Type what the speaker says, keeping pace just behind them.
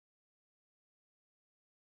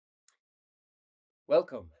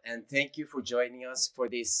Welcome and thank you for joining us for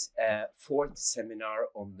this fourth seminar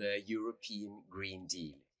on the European Green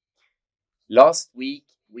Deal. Last week,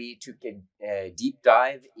 we took a deep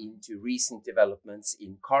dive into recent developments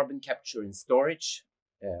in carbon capture and storage,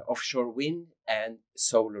 offshore wind and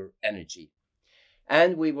solar energy.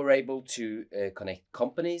 And we were able to connect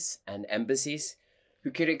companies and embassies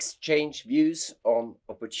who could exchange views on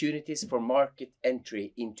opportunities for market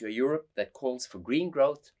entry into a Europe that calls for green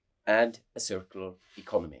growth and a circular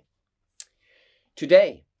economy.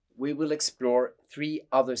 Today, we will explore three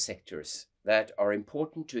other sectors that are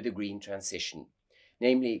important to the green transition,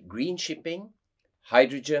 namely green shipping,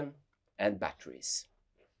 hydrogen, and batteries.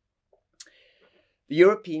 The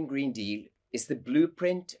European Green Deal is the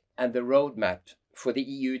blueprint and the roadmap for the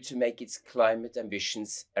EU to make its climate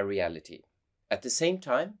ambitions a reality. At the same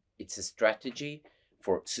time, it's a strategy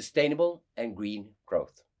for sustainable and green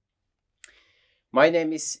growth. My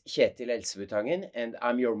name is Kjetil Elsebutangen, and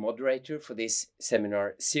I'm your moderator for this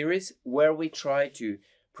seminar series, where we try to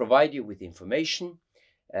provide you with information,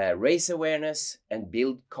 raise awareness, and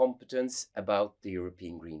build competence about the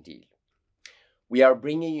European Green Deal. We are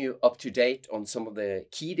bringing you up to date on some of the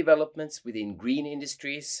key developments within green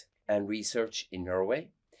industries and research in Norway,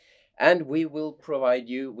 and we will provide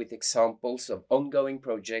you with examples of ongoing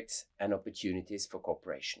projects and opportunities for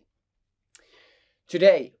cooperation.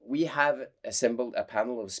 Today, we have assembled a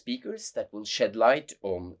panel of speakers that will shed light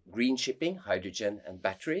on green shipping, hydrogen, and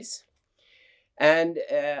batteries. And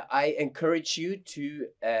I encourage you to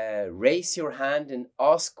raise your hand and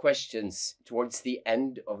ask questions towards the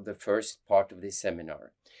end of the first part of this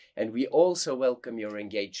seminar. And we also welcome your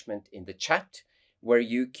engagement in the chat, where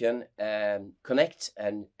you can connect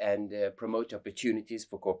and promote opportunities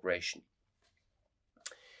for cooperation.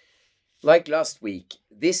 Like last week,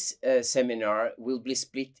 this seminar will be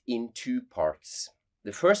split in two parts.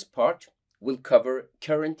 The first part will cover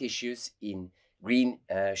current issues in green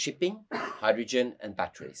shipping, hydrogen, and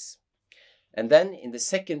batteries. And then in the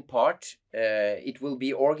second part, it will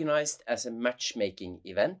be organized as a matchmaking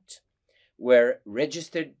event, where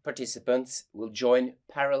registered participants will join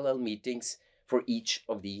parallel meetings for each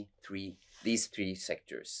of these three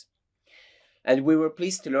sectors. And we were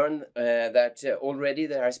pleased to learn that already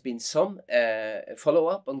there has been some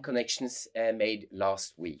follow-up on connections made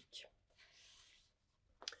last week.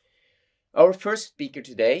 Our first speaker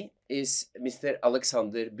today is Mr.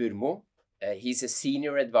 Alexander Burmo. He's a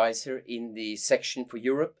senior advisor in the section for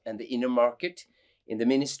Europe and the inner market in the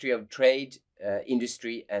Ministry of Trade,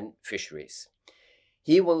 Industry and Fisheries.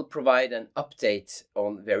 He will provide an update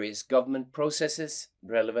on various government processes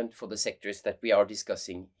relevant for the sectors that we are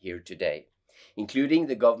discussing here today, including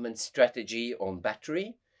the government's strategy on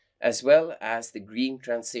battery, as well as the green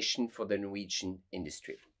transition for the Norwegian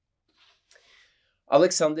industry.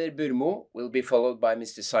 Alexander Burmo will be followed by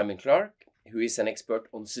Mr. Simon Clark, who is an expert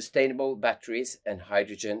on sustainable batteries and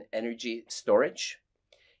hydrogen energy storage.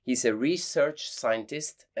 He's a research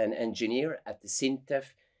scientist and engineer at the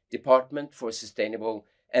SINTEF Department for Sustainable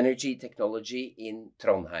Energy Technology in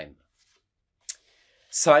Trondheim.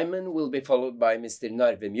 Simon will be followed by Mr.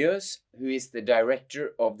 Narve Mjøs, who is the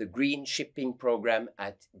director of the Green Shipping Program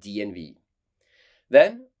at DNV.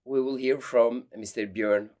 Then we will hear from Mr.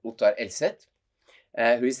 Bjørn Ottar Elseth,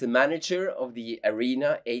 who is the manager of the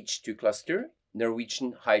ARENA H2 cluster,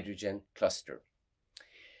 Norwegian Hydrogen Cluster.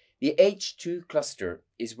 The H2 cluster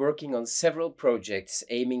is working on several projects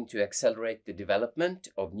aiming to accelerate the development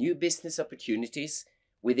of new business opportunities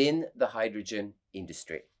within the hydrogen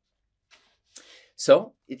industry.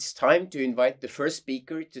 So it's time to invite the first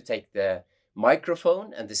speaker to take the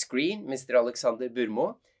microphone and the screen. Mr. Alexander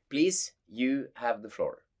Burmo, please, you have the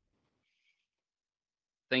floor.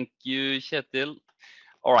 Thank you, Kjetil.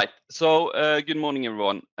 All right, so good morning,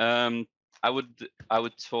 everyone. I would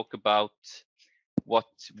talk about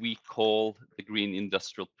what we call the green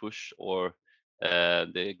industrial push, or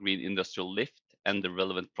the green industrial lift, and the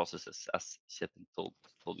relevant processes, as Kjetil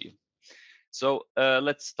told you. So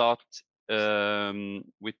let's start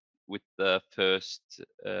with the first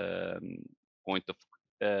point of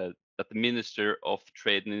that the Minister of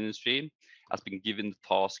Trade and Industry has been given the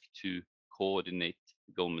task to coordinate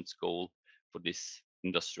the government's goal for this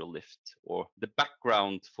industrial lift, or the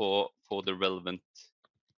background for the relevant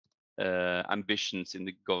ambitions in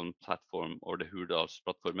the government platform, or the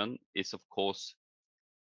Hurdalsplattformen, is of course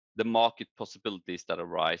the market possibilities that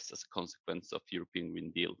arise as a consequence of European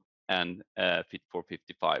Green Deal and Fit for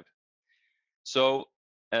 55. So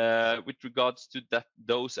with regards to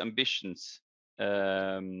those ambitions,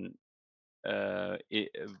 we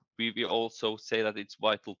also say that it's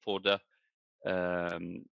vital for the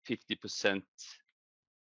 50%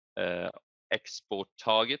 export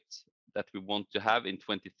target that we want to have in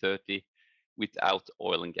 2030 without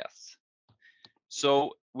oil and gas.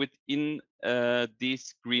 So within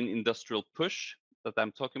this green industrial push that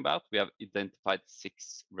I'm talking about, we have identified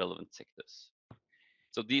 6 relevant sectors.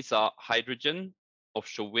 So these are hydrogen,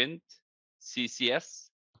 offshore wind, CCS,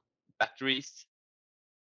 batteries,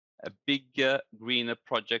 bigger, greener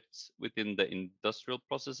projects within the industrial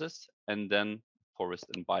processes, and then forest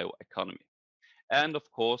and bioeconomy. And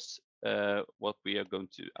of course, what I'm going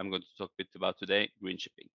to talk a bit about today, green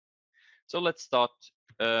shipping. So let's start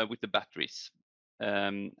with the batteries.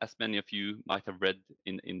 As many of you might have read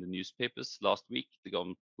in the newspapers last week, the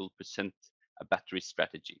government will present a battery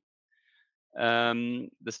strategy.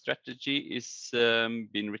 The strategy is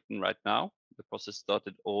being written right now. The process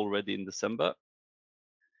started already in December.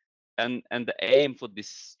 And the aim for this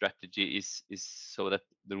strategy is so that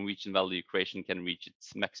the Norwegian value creation can reach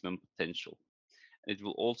its maximum potential. And it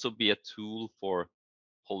will also be a tool for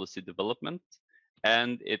policy development,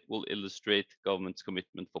 and it will illustrate government's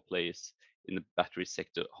commitment for players in the battery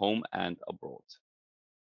sector, home and abroad.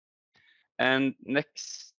 And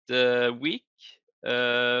next week,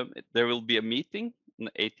 there will be a meeting on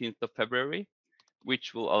the 18th of February,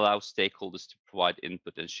 which will allow stakeholders to provide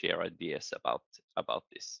input and share ideas about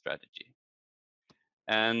this strategy.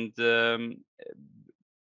 And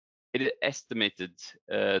it is estimated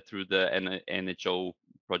through the NHO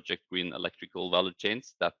project Green Electrical Value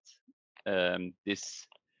Chains that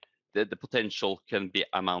the potential can be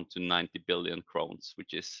amount to 90 billion crowns,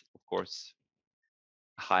 which is of course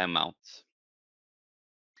a high amount.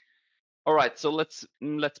 All right, so let's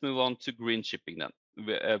move on to green shipping then,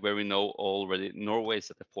 where we know already Norway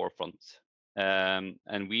is at the forefront,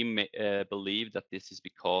 and we believe that this is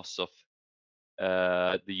because of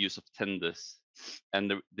the use of tenders and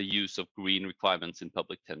the use of green requirements in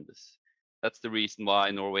public tenders. That's the reason why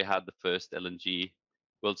Norway had the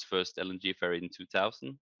world's first LNG ferry in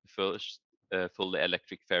 2000, the first fully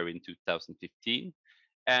electric ferry in 2015,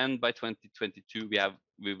 and by 2022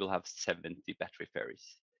 we will have 70 battery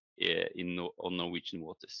ferries on Norwegian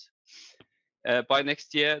waters. By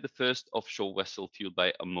next year, the first offshore vessel fueled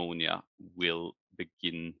by ammonia will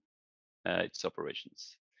begin its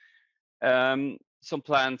operations. Some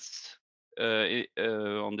plans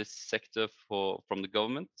on this sector from the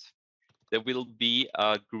government. There will be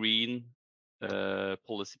a green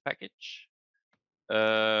policy package.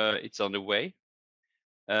 It's on the way.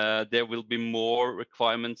 There will be more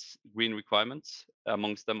requirements, green requirements.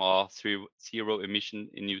 Amongst them are zero emission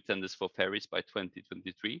in new tenders for ferries by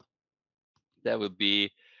 2023. There will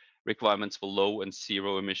be requirements for low and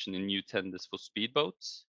zero emission in new tenders for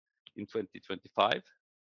speedboats in 2025.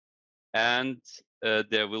 And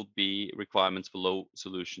there will be requirements for low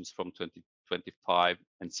solutions from 2025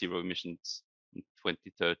 and zero emissions in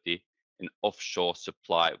 2030 in offshore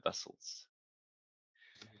supply vessels.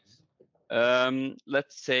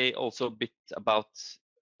 Let's say also a bit about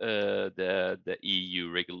the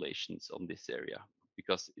EU regulations on this area,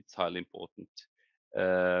 because it's highly important.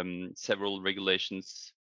 Several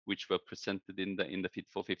regulations which were presented in the Fit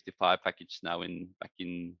for 55 package now back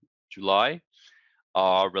in July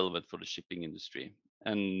are relevant for the shipping industry.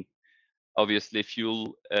 And obviously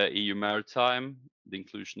fuel EU maritime, the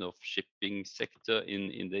inclusion of shipping sector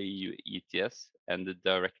in the EU ETS, and the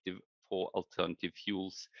directive for alternative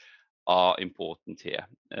fuels are important here,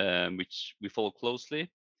 which we follow closely.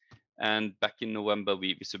 And back in November,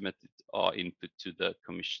 we submitted our input to the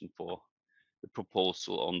Commission for the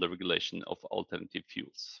proposal on the regulation of alternative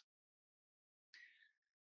fuels.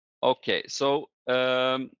 Okay, so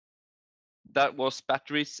that was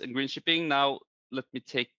batteries and green shipping. Now let me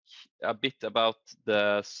take a bit about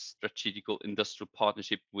the strategical industrial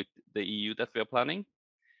partnership with the EU that we are planning.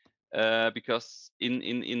 Because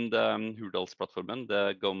in the Hurdalsplattformen,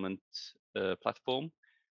 the government platform,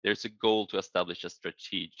 there's a goal to establish a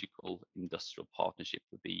strategical industrial partnership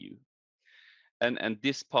with the EU. And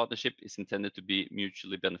this partnership is intended to be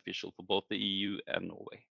mutually beneficial for both the EU and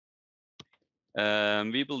Norway.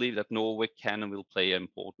 We believe that Norway can and will play an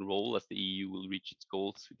important role as the EU will reach its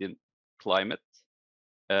goals within climate,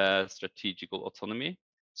 strategical autonomy,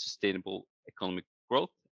 sustainable economic growth,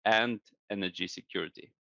 and energy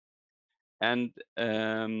security. And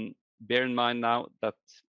bear in mind now that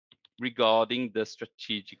regarding the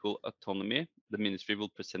strategical autonomy, the ministry will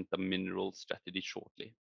present a mineral strategy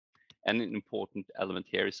shortly. And an important element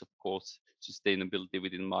here is, of course, sustainability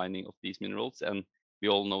within mining of these minerals. And we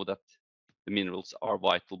all know that the minerals are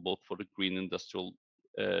vital both for the green industrial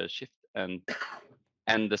shift and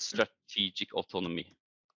the strategic autonomy.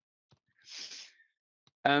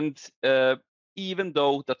 And even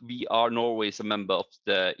though that we are Norway is a member of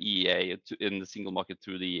the EEA in the single market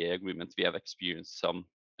through the EEA agreement, we have experienced some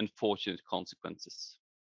unfortunate consequences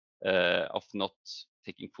of not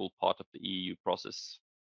taking full part of the EU process.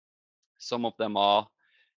 Some of them are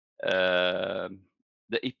the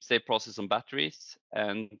IPCEI process on batteries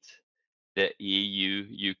and the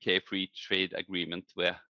EU-UK free trade agreement,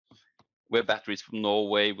 where batteries from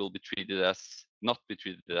Norway will be not be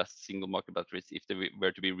treated as single market batteries if they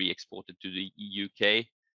were to be re-exported to the UK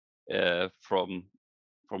from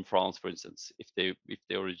France, for instance, if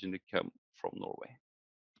they originally come from Norway.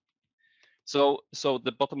 So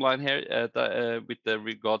the bottom line here, with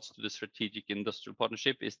regards to the strategic industrial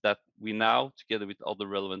partnership, is that we now, together with other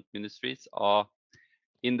relevant ministries, are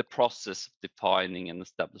in the process of defining and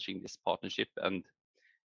establishing this partnership. And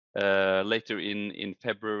later in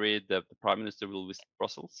February, the Prime Minister will visit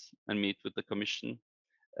Brussels and meet with the Commission,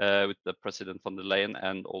 with the President von der Leyen,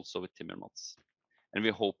 and also with Timmermans. And we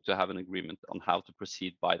hope to have an agreement on how to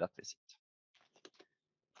proceed by that visit.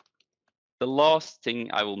 The last thing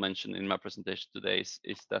I will mention in my presentation today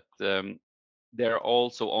is that there are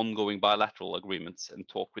also ongoing bilateral agreements and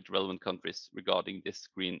talk with relevant countries regarding this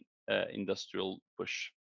green industrial push.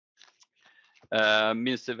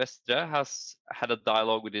 Minister Vestre has had a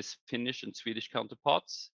dialogue with his Finnish and Swedish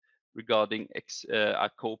counterparts regarding a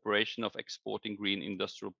cooperation of exporting green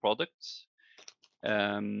industrial products.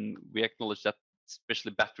 We acknowledge that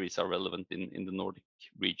especially batteries are relevant in the Nordic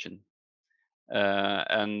region.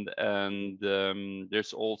 And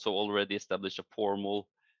there's also already established a formal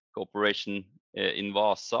cooperation in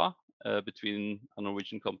Vasa between a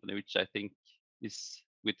Norwegian company, which I think is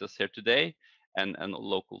with us here today, and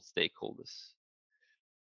local stakeholders.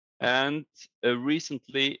 And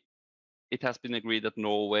recently, it has been agreed that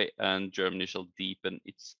Norway and Germany shall deepen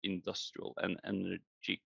its industrial and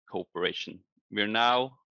energy cooperation. We're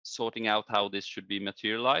now sorting out how this should be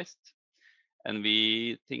materialized, and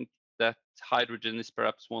we think that hydrogen is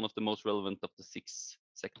perhaps one of the most relevant of the 6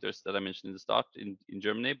 sectors that I mentioned in the start in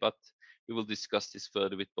Germany, but we will discuss this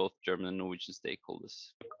further with both German and Norwegian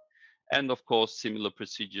stakeholders. And of course, similar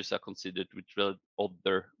procedures are considered with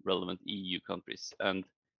other relevant EU countries. And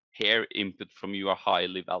here, input from you are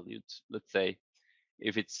highly valued. Let's say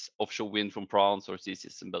if it's offshore wind from France or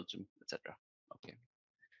CCS in Belgium, etc. Okay.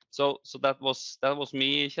 So that was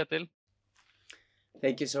me, Kjetil.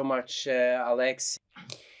 Thank you so much, Alex.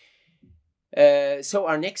 So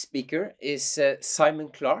our next speaker is Simon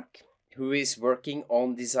Clark, who is working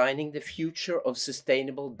on designing the future of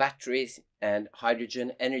sustainable batteries and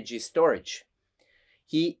hydrogen energy storage.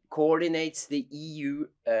 He coordinates the EU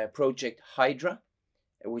project Hydra,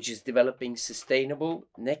 which is developing sustainable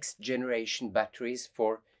next-generation batteries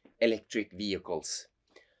for electric vehicles.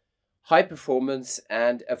 High performance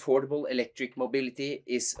and affordable electric mobility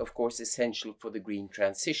is, of course, essential for the green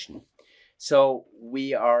transition. So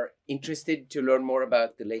we are interested to learn more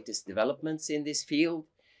about the latest developments in this field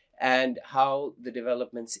and how the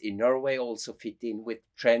developments in Norway also fit in with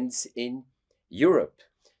trends in Europe.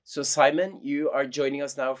 So Simon, you are joining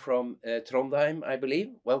us now from Trondheim, I believe.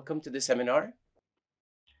 Welcome to the seminar.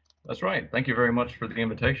 That's right. Thank you very much for the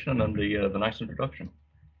invitation and the nice introduction.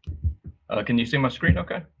 Can you see my screen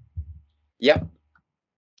okay? Yeah.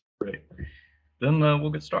 Great. Then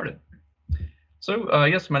we'll get started. So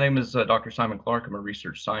yes, my name is Dr. Simon Clark. I'm a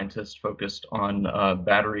research scientist focused on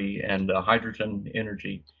battery and hydrogen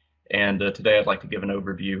energy. And today I'd like to give an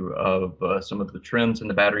overview of some of the trends in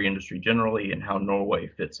the battery industry generally and how Norway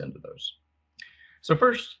fits into those. So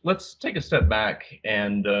first, let's take a step back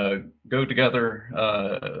and go together,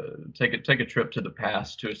 take a trip to the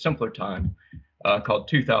past, to a simpler time called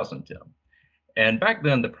 2010. And back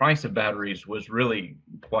then, the price of batteries was really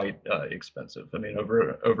quite expensive. I mean,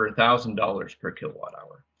 over $1,000 per kilowatt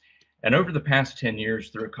hour. And over the past 10 years,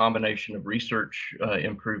 through a combination of research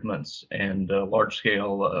improvements and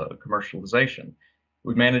large-scale commercialization,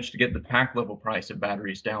 we've managed to get the pack level price of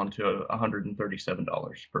batteries down to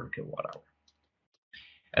 $137 per kilowatt hour.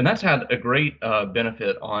 And that's had a great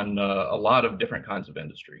benefit on a lot of different kinds of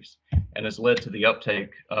industries and has led to the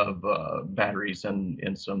uptake of batteries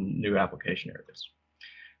in some new application areas.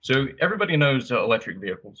 So everybody knows electric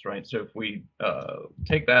vehicles, right? So if we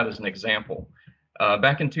take that as an example,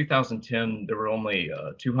 back in 2010, there were only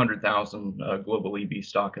 200,000 global EV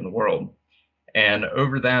stock in the world. And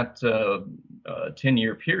over that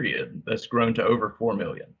 10-year period, that's grown to over 4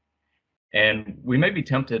 million. And we may be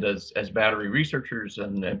tempted as battery researchers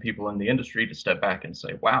and people in the industry to step back and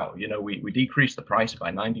say, wow, you know, we decreased the price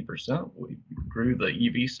by 90%. We grew the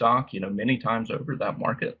EV stock, you know, many times over that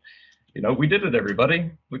market. You know, we did it, everybody.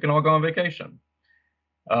 We can all go on vacation.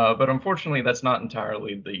 But unfortunately, that's not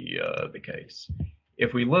entirely the case.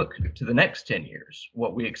 If we look to the next 10 years,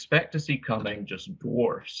 what we expect to see coming just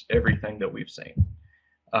dwarfs everything that we've seen.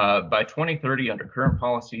 By 2030, under current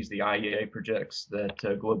policies, the IEA projects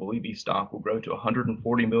that global EV stock will grow to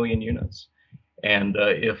 140 million units. And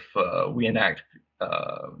if we enact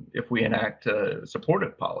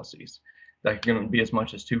supportive policies, that can be as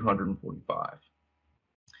much as 245.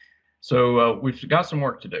 So we've got some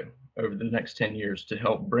work to do over the next 10 years to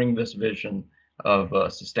help bring this vision of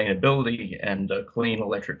sustainability and clean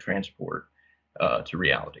electric transport to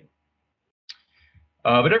reality.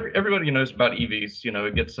 But everybody knows about EVs. You know,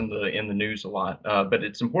 it gets in the news a lot. But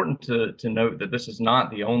it's important to note that this is not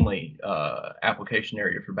the only application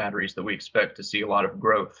area for batteries that we expect to see a lot of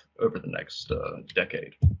growth over the next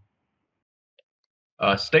decade.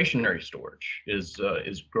 Stationary storage is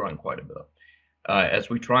growing quite a bit. As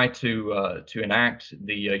we try to enact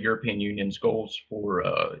the European Union's goals for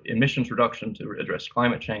emissions reduction to address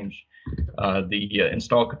climate change, the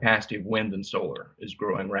installed capacity of wind and solar is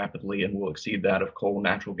growing rapidly and will exceed that of coal,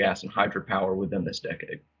 natural gas, and hydropower within this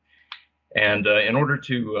decade. And in order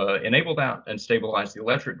to enable that and stabilize the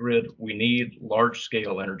electric grid, we need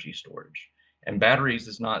large-scale energy storage. And batteries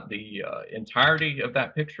is not the entirety of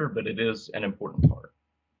that picture, but it is an important part.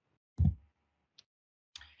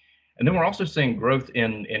 And then we're also seeing growth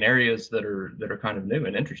in areas that are kind of new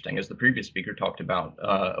and interesting, as the previous speaker talked about,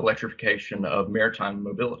 electrification of maritime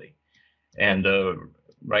mobility. And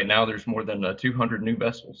right now there's more than 200 new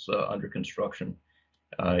vessels under construction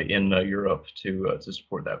in Europe to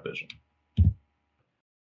support that vision.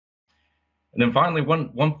 And then finally,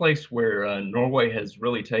 one place where Norway has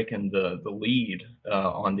really taken the lead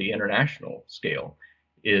on the international scale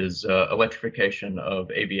is electrification of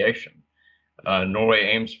aviation. Norway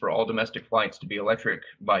aims for all domestic flights to be electric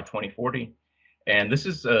by 2040. And this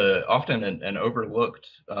is often an overlooked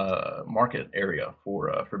market area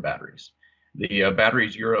for batteries. The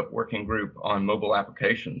Batteries Europe Working Group on Mobile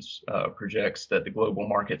Applications projects that the global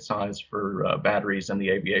market size for batteries in the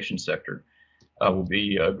aviation sector will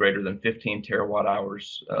be greater than 15 terawatt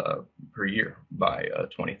hours per year by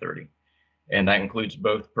 2030. And that includes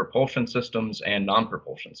both propulsion systems and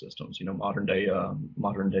non-propulsion systems. You know, modern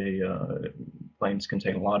day planes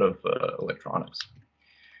contain a lot of electronics.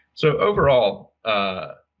 So overall,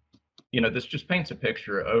 you know, this just paints a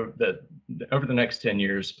picture of that over the next 10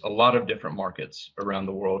 years, a lot of different markets around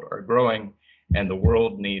the world are growing, and the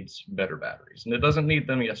world needs better batteries. And it doesn't need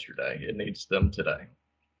them yesterday; it needs them today.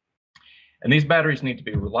 And these batteries need to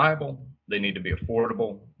be reliable. They need to be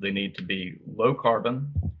affordable. They need to be low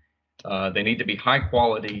carbon. They need to be high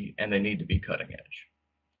quality, and they need to be cutting edge.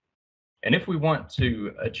 And if we want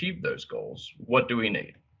to achieve those goals, what do we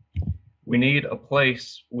need? We need a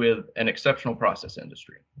place with an exceptional process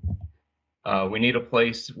industry. We need a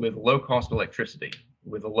place with low cost electricity,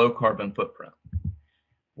 with a low carbon footprint.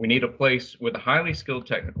 We need a place with a highly skilled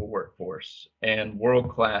technical workforce and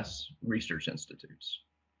world-class research institutes.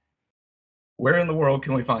 Where in the world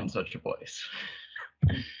can we find such a place?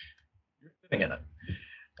 You're sitting in it.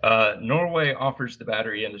 Norway offers the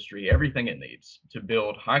battery industry everything it needs to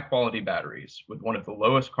build high-quality batteries with one of the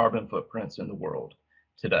lowest carbon footprints in the world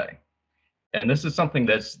today. And this is something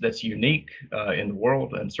that's unique in the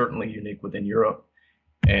world and certainly unique within Europe.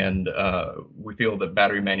 And we feel that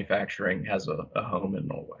battery manufacturing has a home in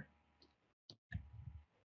Norway.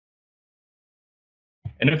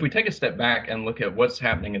 And if we take a step back and look at what's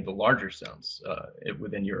happening in the larger sense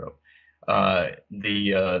within Europe,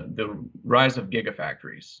 the rise of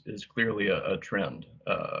gigafactories is clearly a trend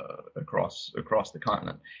across the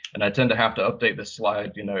continent. And I tend to have to update this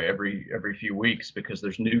slide, you know, every few weeks because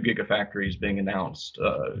there's new gigafactories being announced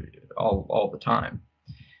all the time.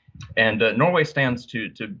 And Norway stands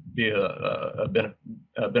to be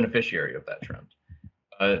a beneficiary of that trend.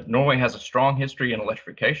 Norway has a strong history in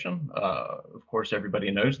electrification. Of course,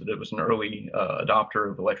 everybody knows that it was an early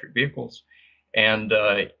adopter of electric vehicles. And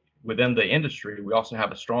within the industry, we also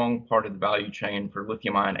have a strong part of the value chain for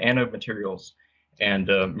lithium-ion anode materials and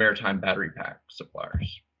maritime battery pack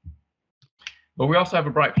suppliers. But we also have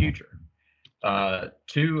a bright future.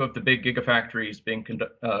 Two of the big gigafactories being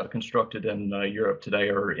constructed in Europe today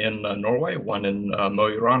are in Norway, one in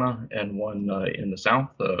Mo i Rana and one in the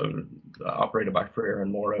south, operated by Freyr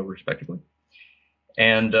and Morrow, respectively.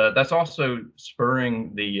 And that's also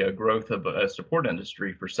spurring the growth of a support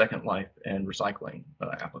industry for second life and recycling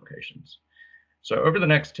applications. So over the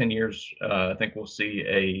next 10 years, I think we'll see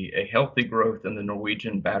a healthy growth in the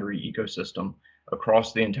Norwegian battery ecosystem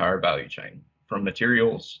across the entire value chain, from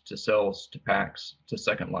materials to cells to packs to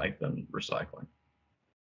second life and recycling.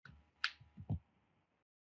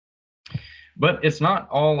 But it's not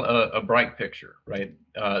all a bright picture, right?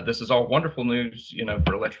 This is all wonderful news,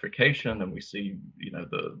 for electrification, and we see,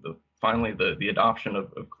 finally the adoption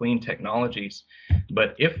of clean technologies.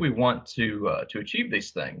 But if we want to achieve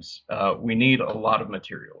these things, we need a lot of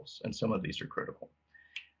materials, and some of these are critical.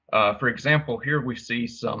 For example, here we see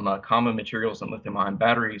some common materials in lithium-ion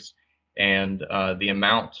batteries, and the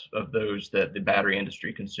amount of those that the battery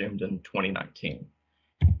industry consumed in 2019.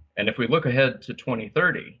 And if we look ahead to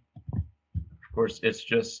 2030, of course, it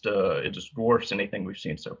just dwarfs anything we've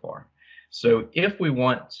seen so far. So if we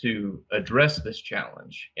want to address this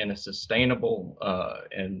challenge in a sustainable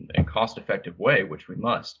and cost-effective way, which we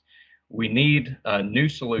must, we need new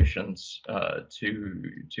solutions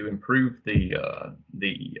to improve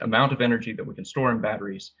the amount of energy that we can store in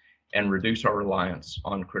batteries and reduce our reliance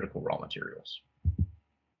on critical raw materials.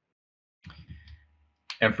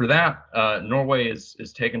 And for that, Norway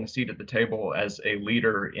is taking a seat at the table as a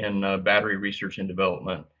leader in battery research and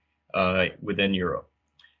development within Europe.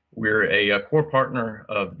 We're a core partner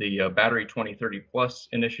of the Battery 2030 Plus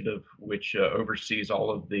initiative, which oversees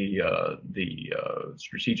all of the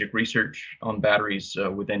strategic research on batteries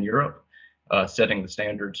within Europe, setting the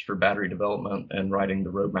standards for battery development and writing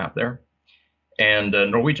the roadmap there. And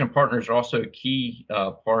Norwegian partners are also a key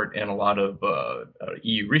part in a lot of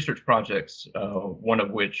EU research projects, one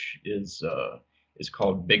of which is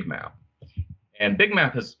called Big Map. And Big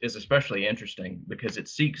Map is especially interesting because it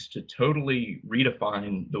seeks to totally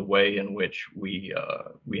redefine the way in which we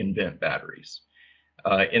invent batteries.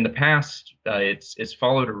 In the past, it's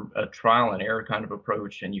followed a trial and error kind of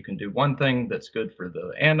approach, and you can do one thing that's good for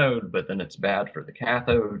the anode, but then it's bad for the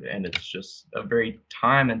cathode, and it's just a very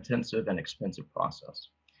time-intensive and expensive process.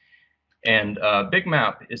 And Big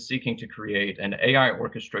Map is seeking to create an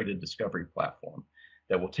AI-orchestrated discovery platform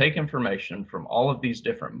that will take information from all of these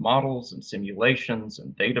different models and simulations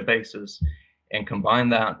and databases and combine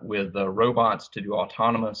that with robots to do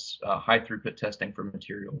autonomous high-throughput testing for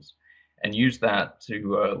materials, and use that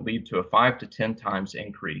to lead to a 5 to 10 times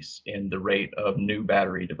increase in the rate of new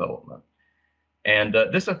battery development. And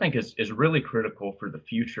this, I think, is really critical for the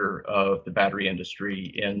future of the battery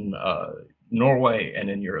industry in Norway and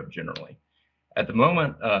in Europe generally. At the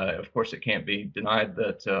moment, of course, it can't be denied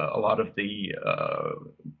that a lot of the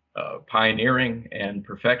pioneering and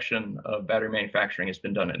perfection of battery manufacturing has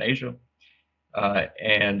been done in Asia.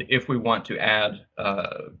 And if we want to add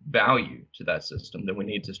value to that system, then we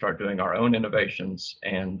need to start doing our own innovations,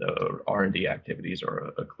 and R&D activities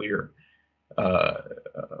are a clear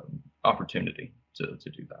opportunity to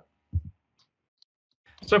do that.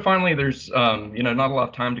 So finally, there's not a lot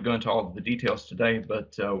of time to go into all of the details today,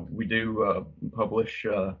 but we do publish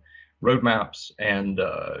roadmaps, and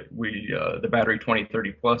the Battery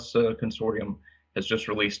 2030 Plus Consortium has just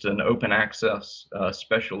released an open access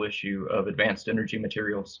special issue of advanced energy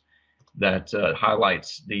materials that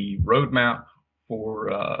highlights the roadmap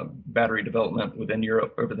for battery development within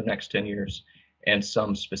Europe over the next 10 years, and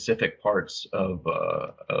some specific parts of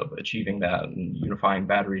achieving that, and unifying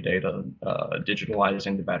battery data,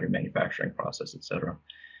 digitalizing the battery manufacturing process, etc.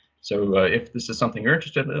 So if this is something you're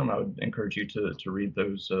interested in, I would encourage you to read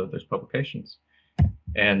those publications.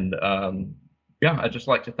 And yeah, I'd just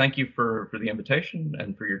like to thank you for the invitation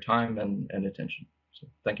and for your time and attention. So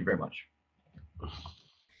thank you very much.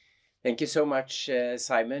 Thank you so much,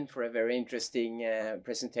 Simon, for a very interesting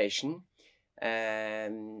presentation.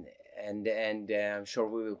 And I'm sure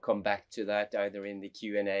we will come back to that either in the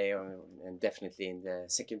Q&A and definitely in the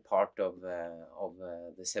second part of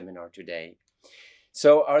the seminar today.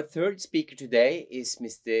 So our third speaker today is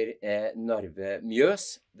Mr. Narve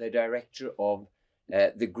Mjøs, the director of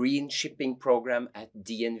the Green Shipping Program at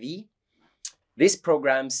DNV. This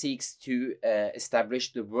program seeks to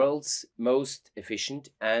establish the world's most efficient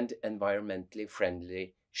and environmentally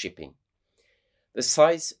friendly shipping. The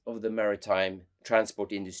size of the maritime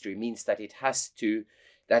transport industry means that it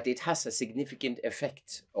has a significant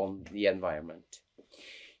effect on the environment.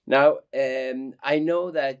 Now, I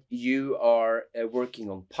know that you are working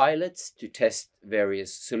on pilots to test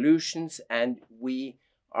various solutions, and we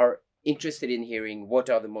are interested in hearing what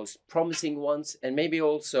are the most promising ones, and maybe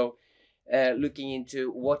also looking into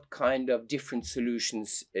what kind of different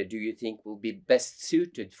solutions do you think will be best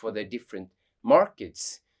suited for the different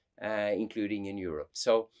markets, including in Europe.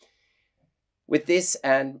 So with this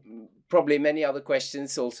and probably many other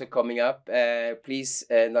questions also coming up, please,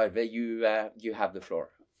 Narve, you have the floor.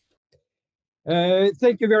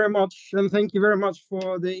 Thank you very much, and thank you very much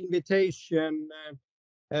for the invitation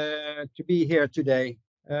to be here today.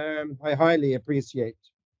 I highly appreciate.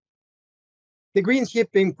 The Green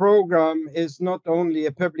Shipping Program is not only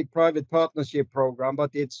a public-private partnership program,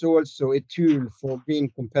 but it's also a tool for green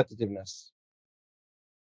competitiveness.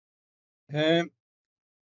 There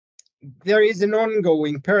is an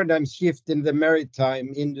ongoing paradigm shift in the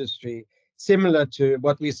maritime industry, similar to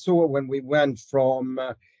what we saw when we went from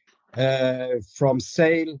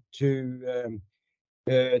sail to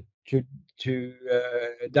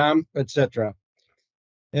damp, etc.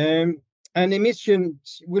 And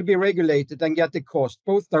emissions will be regulated and get a cost,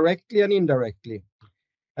 both directly and indirectly.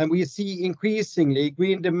 And we see increasingly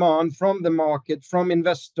green demand from the market, from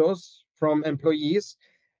investors, from employees,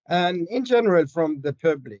 and in general from the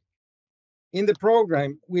public. In the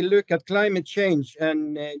program, we look at climate change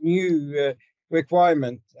and new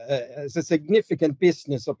requirement as a significant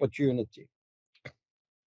business opportunity.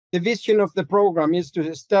 The vision of the program is to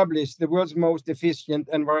establish the world's most efficient,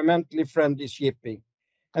 environmentally friendly shipping.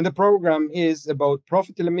 And the program is about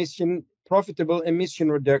profitable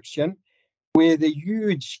emission reduction with a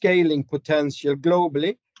huge scaling potential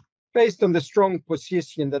globally, based on the strong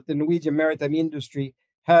position that the Norwegian maritime industry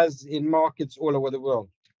has in markets all over the world.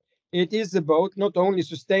 It is about not only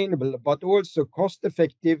sustainable, but also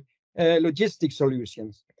cost-effective logistic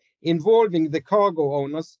solutions. Involving the cargo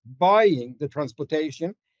owners buying the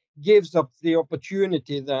transportation gives up the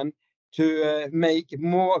opportunity then to make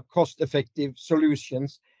more cost-effective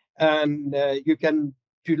solutions, and you can,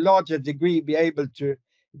 to a larger degree, be able to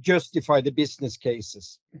justify the business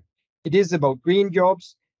cases. It is about green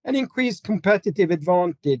jobs and increased competitive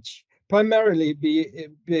advantage, primarily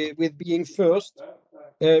with being first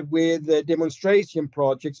with demonstration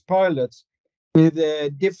projects, pilots, with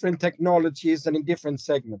different technologies and in different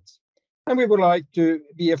segments. And we would like to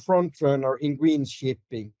be a front runner in green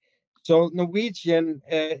shipping. So Norwegian,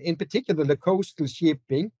 in particular the coastal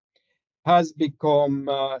shipping, has become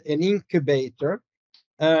an incubator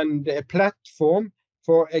and a platform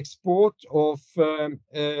for export of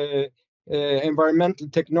environmental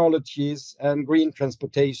technologies and green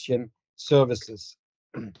transportation services.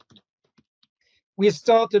 We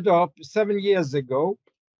started up 7 years ago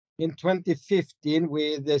in 2015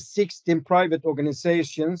 with 16 private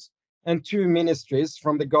organizations and 2 ministries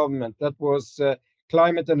from the government. That was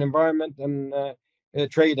climate and environment and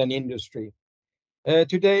trade and industry.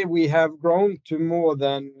 Today we have grown to more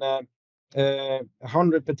than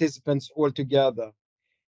 100 participants altogether.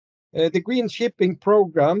 The Green Shipping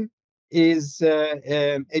Program is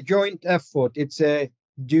a joint effort. It's a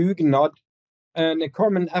dugnad and a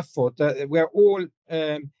common effort where all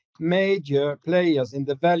major players in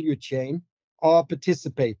the value chain are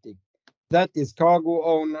participating. That is cargo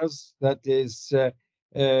owners, that is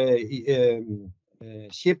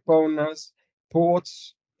ship owners,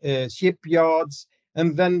 ports, shipyards,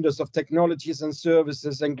 and vendors of technologies and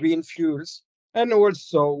services and green fuels, and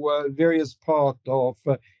also various parts of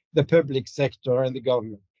the public sector and the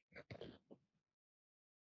government.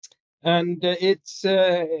 And it's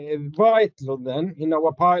vital then in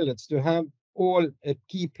our pilots to have all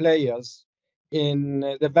key players in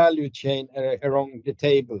the value chain around the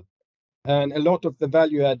table. And a lot of the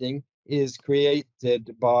value adding is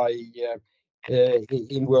created by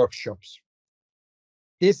in workshops.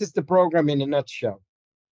 This is the program in a nutshell.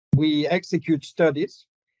 We execute studies,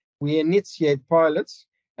 we initiate pilots,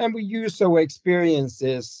 and we use our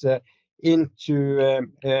experiences into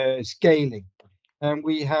scaling. And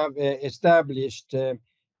we have established a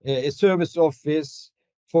service office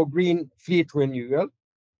for green fleet renewal,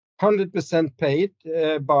 100% paid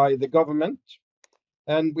by the government.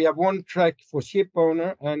 And we have 1 track for ship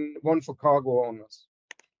owner and 1 for cargo owners.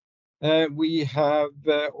 We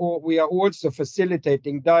are also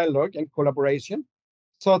facilitating dialogue and collaboration,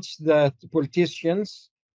 such that politicians,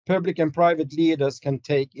 public and private leaders can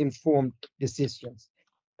take informed decisions.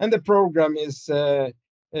 And the program is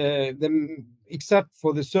except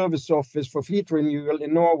for the service office for fleet renewal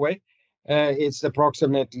in Norway, it's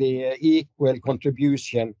approximately equal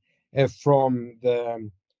contribution from the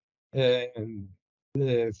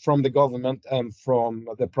government and from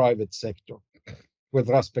the private sector with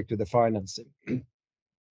respect to the financing.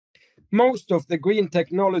 Most of the green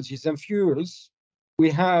technologies and fuels we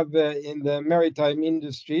have in the maritime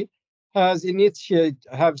industry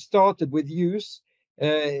have started with use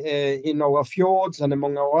in our fjords and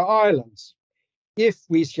among our islands. If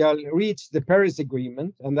we shall reach the Paris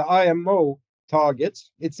Agreement and the IMO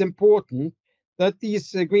targets, it's important that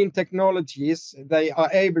these green technologies, they are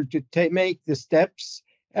able to make the steps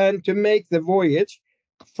and to make the voyage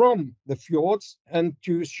from the fjords and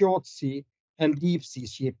to short sea and deep sea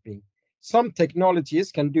shipping. Some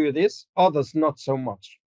technologies can do this, others not so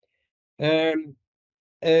much.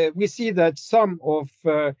 We see that some of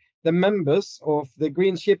the members of the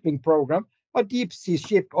Green Shipping Program are deep sea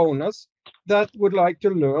ship owners that would like to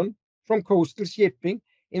learn from coastal shipping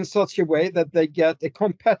in such a way that they get a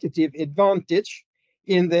competitive advantage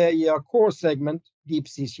in their core segment, deep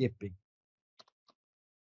sea shipping.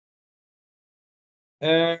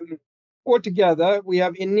 Altogether, we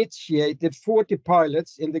have initiated 40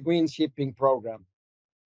 pilots in the Green Shipping Program.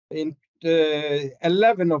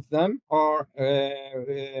 11 of them are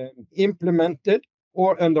implemented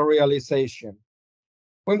or under realization.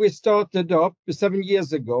 When we started up 7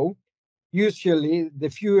 years ago, usually the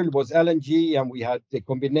fuel was LNG, and we had the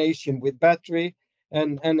combination with battery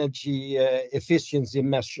and energy efficiency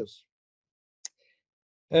measures.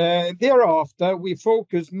 Thereafter, we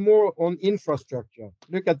focus more on infrastructure.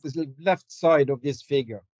 Look at the left side of this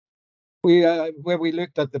figure, where we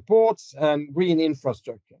looked at the ports and green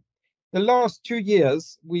infrastructure. The last 2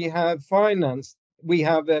 years, we have focused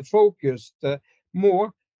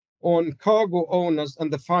more on cargo owners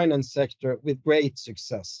and the finance sector with great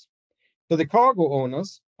success. So the cargo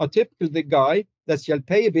owners are typically the guy that shall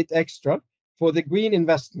pay a bit extra for the green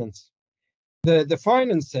investments. The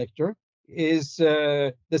finance sector is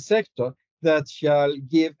the sector that shall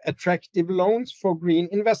give attractive loans for green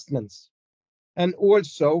investments and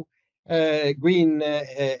also green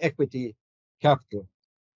equity capital.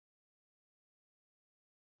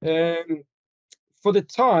 For the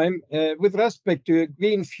time, with respect to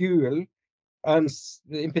green fuel, and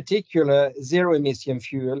in particular zero-emission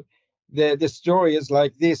fuel, the story is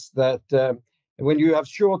like this, that when you have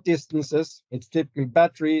short distances, it's typically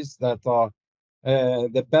batteries that are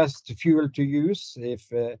the best fuel to use,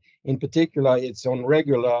 if in particular it's on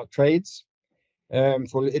regular trades.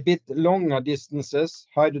 For a bit longer distances,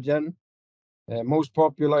 hydrogen, most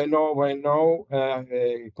popular in Norway now,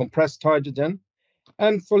 compressed hydrogen.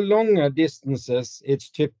 And for longer distances, it's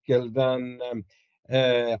typical than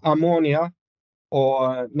ammonia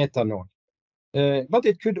or methanol. But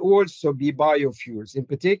it could also be biofuels. In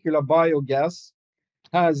particular, biogas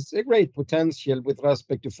has a great potential with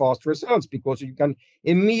respect to fast results, because you can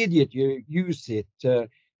immediately use it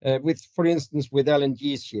with, for instance, with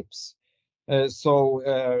LNG ships.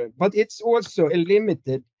 But it's also a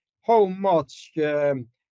limited how much,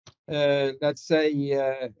 let's say,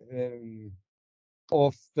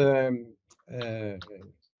 of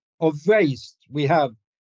waste we have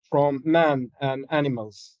from man and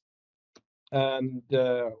animals, and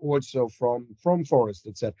also from forest,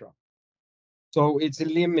 etc. So it's a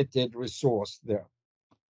limited resource there.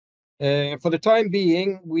 For the time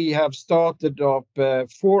being, we have started up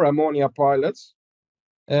 4 ammonia pilots,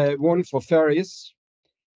 1 for ferries,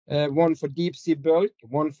 1 for deep sea bulk,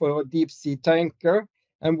 1 for deep sea tanker,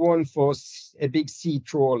 and 1 for a big sea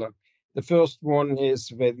trawler. The first one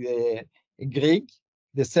is with Grieg,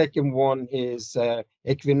 the second one is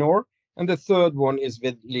Equinor, and the third one is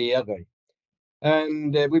with Lerøy.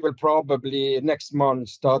 And we will probably next month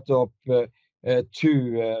start up 2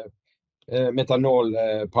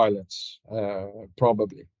 methanol pilots,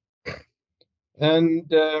 probably.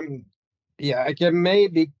 And yeah, I can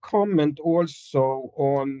maybe comment also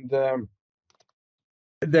on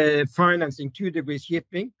the financing 2 degree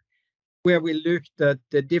shipping, where we looked at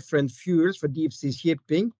the different fuels for deep sea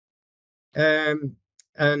shipping.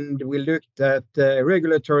 And we looked at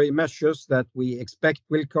regulatory measures that we expect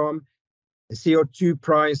will come, CO2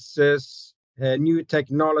 prices, new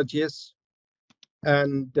technologies.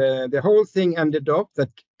 And the whole thing ended up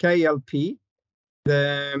that KLP,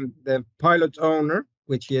 the pilot owner,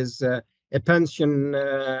 which is a pension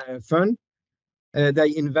fund,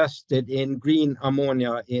 they invested in green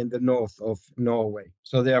ammonia in the north of Norway.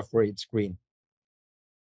 So therefore it's green.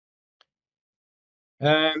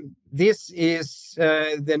 This is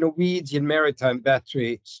the Norwegian maritime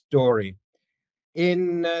battery story.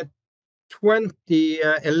 In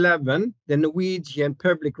 2011, the Norwegian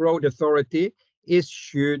Public Road Authority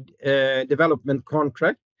issued a development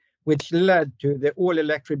contract, which led to the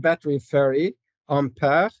all-electric battery ferry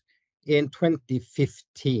Ampere in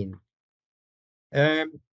 2015.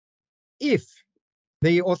 If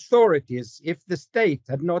the authorities, if the state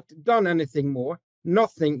had not done anything more,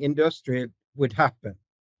 nothing industrial would happen.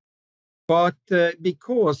 But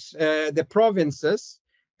because the provinces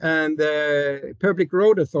and the public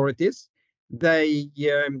road authorities, they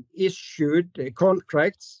issued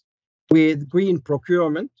contracts with green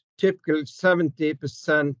procurement, typical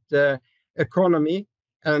 70% economy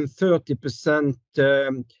and 30%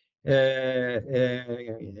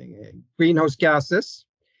 greenhouse gases.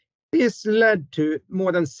 This led to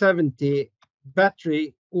more than 70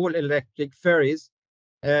 battery all-electric ferries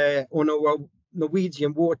on our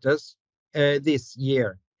Norwegian waters this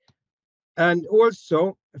year. And also,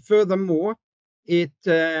 furthermore, it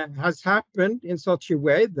has happened in such a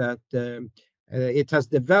way that it has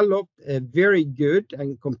developed a very good and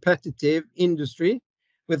competitive industry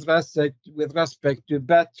with respect to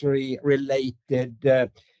battery-related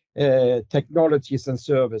technologies and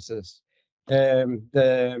services.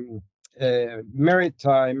 The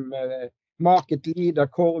maritime market leader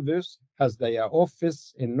Corvus has their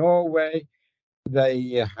office in Norway.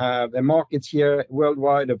 They have a market share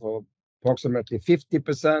worldwide of approximately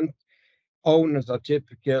 50%. Owners are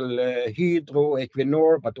typical Hydro,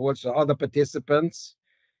 Equinor, but also other participants.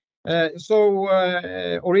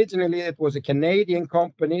 Originally it was a Canadian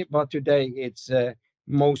company, but today it's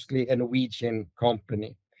mostly a Norwegian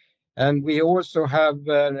company. And we also have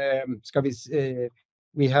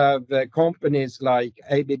companies like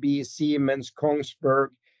ABB, Siemens, Kongsberg,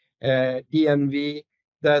 DNV,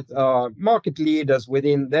 that are market leaders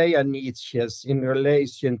within their niches in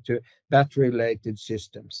relation to battery-related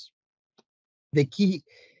systems.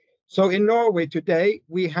 So in Norway today,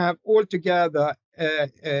 we have altogether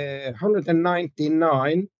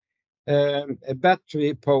 199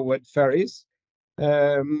 battery-powered ferries.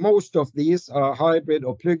 Most of these are hybrid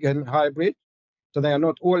or plug-in hybrid, so they are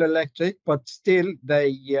not all electric, but still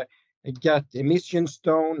they get emissions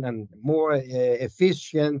down and more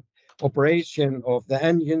efficient operation of the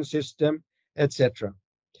engine system, etc.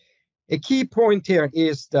 A key point here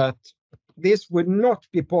is that this would not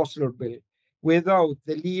be possible without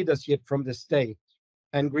the leadership from the state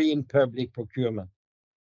and green public procurement.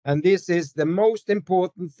 And this is the most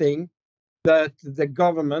important thing that the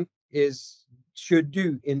government should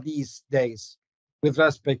do in these days with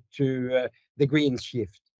respect to the green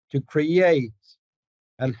shift, to create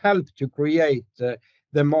and help to create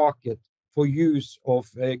the market for use of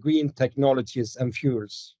green technologies and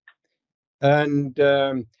fuels. And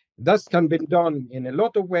that can be done in a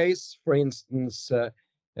lot of ways. For instance,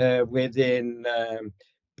 within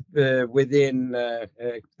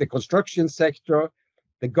the construction sector,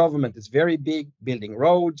 the government is very big, building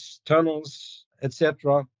roads, tunnels,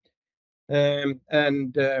 etc.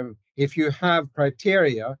 If you have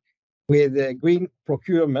criteria with green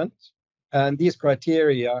procurement, and these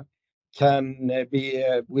criteria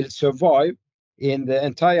will survive in the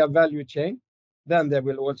entire value chain, then there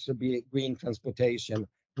will also be green transportation,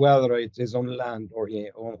 whether it is on land or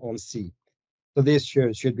on sea. So this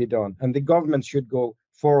should be done, and the government should go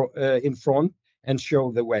in front and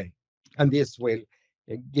show the way, and this will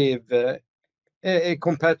give a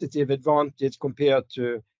competitive advantage compared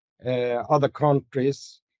to other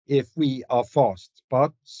countries if we are fast.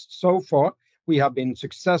 But so far, we have been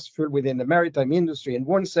successful within the maritime industry in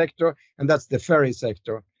one sector, and that's the ferry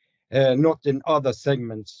sector, not in other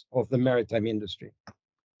segments of the maritime industry.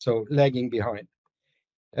 So lagging behind.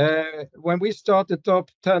 When we started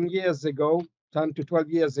up 10 to 12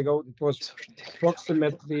 years ago, it was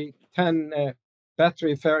approximately 10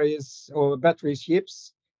 battery ferries or battery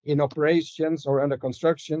ships in operations or under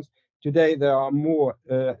construction. Today, there are more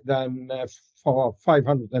than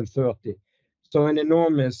 530. So an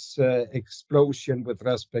enormous explosion with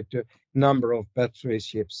respect to number of battery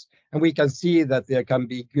ships. And we can see that there can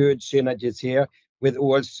be good synergies here with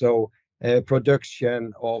also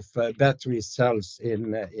production of battery cells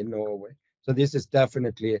in Norway. So this is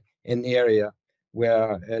definitely an area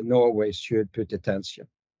where Norway should put attention.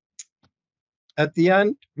 At the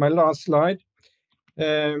end, my last slide,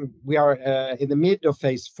 we are in the mid of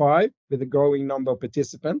phase 5 with a growing number of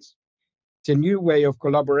participants. It's a new way of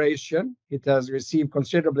collaboration. It has received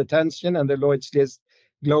considerable attention and the Lloyd's List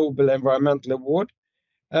Global Environmental Award.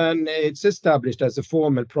 And it's established as a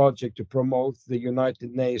formal project to promote the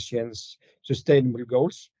United Nations Sustainable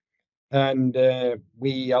Goals. And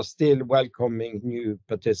we are still welcoming new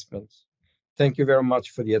participants. Thank you very much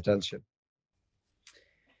for the attention.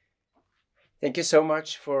 Thank you so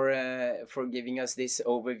much for giving us this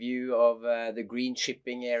overview of the green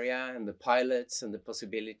shipping area and the pilots and the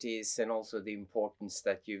possibilities, and also the importance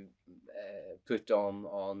that you put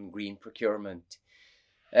on green procurement.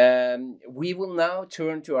 We will now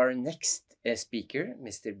turn to our next speaker,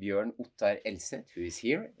 Mr. Bjørn Ottar Elseth, who is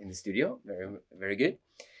here in the studio. Very, very good.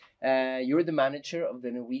 You're the manager of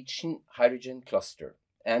the Norwegian hydrogen cluster.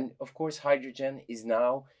 And of course, hydrogen is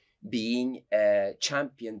now being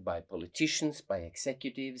championed by politicians, by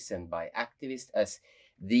executives, and by activists as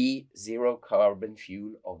the zero carbon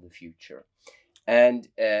fuel of the future. And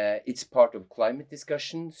it's part of climate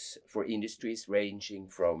discussions for industries ranging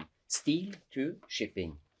from steel to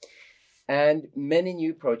shipping. And many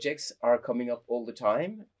new projects are coming up all the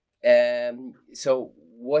time. So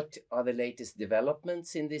what are the latest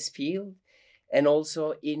developments in this field? And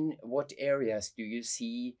also, in what areas do you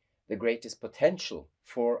see the greatest potential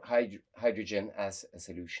for hydrogen as a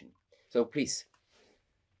solution. So please.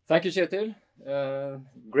 Thank you, Kjetil.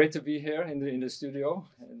 Great to be here in the studio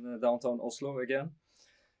in downtown Oslo again.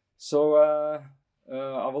 So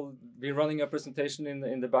I will be running a presentation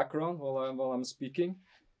in the background while I'm speaking.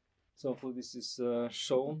 So hopefully this is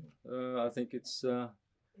shown. I think it's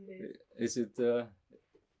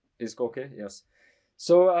is okay? Yes.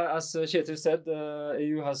 So as Kjetil said,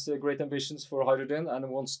 EU has great ambitions for hydrogen and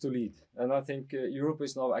wants to lead. And I think Europe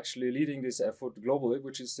is now actually leading this effort globally,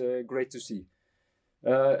 which is great to see.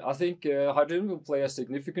 I think hydrogen will play a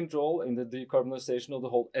significant role in the decarbonization of the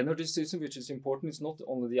whole energy system, which is important. It's not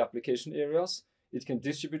only the application areas. It can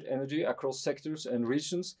distribute energy across sectors and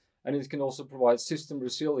regions, and it can also provide system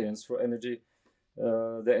resilience for energy,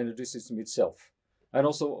 the energy system itself. And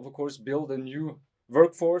also, of course, build a new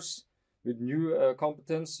workforce with new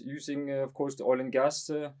competence, using, of course, the oil and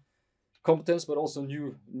gas competence, but also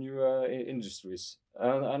new industries,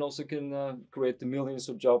 and also can create the millions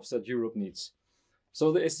of jobs that Europe needs.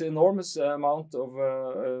 So it's an enormous amount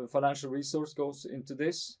of financial resource goes into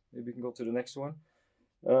this. Maybe we can go to the next one.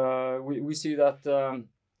 We see that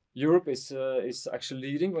Europe is actually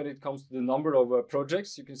leading when it comes to the number of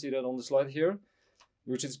projects. You can see that on the slide here,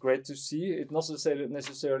 which is great to see. It's not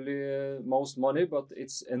necessarily most money, but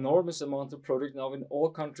it's enormous amount of project now in all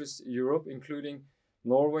countries in Europe, including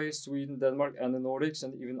Norway, Sweden, Denmark, and the Nordics,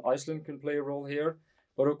 and even Iceland can play a role here.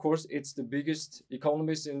 But of course, it's the biggest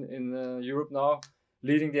economies in Europe now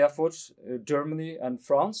leading the efforts, Germany and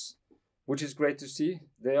France, which is great to see.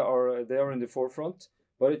 They are in the forefront,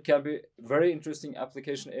 but it can be very interesting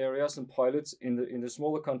application areas and pilots in the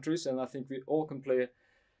smaller countries, and I think we all can play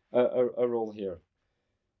a role here.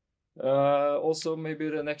 Also, maybe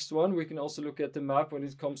the next one, we can also look at the map when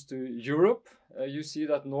it comes to Europe. You see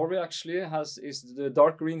that Norway actually is the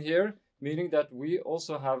dark green here, meaning that we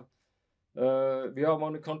also have we are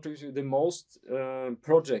one of the countries with the most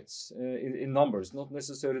projects in numbers, not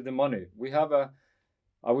necessarily the money. We have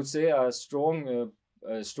I would say, a strong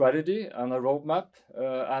strategy and a roadmap,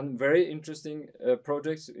 and very interesting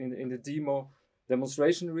projects in the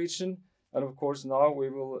demonstration region. And of course, now we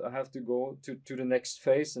will have to go to the next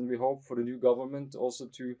phase, and we hope for the new government also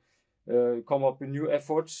to come up with new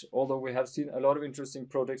efforts, although we have seen a lot of interesting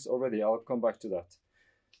projects already. I'll come back to that.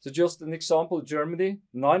 So just an example, Germany,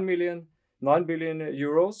 9 billion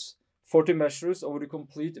euros, 40 measures over the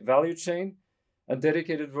complete value chain, and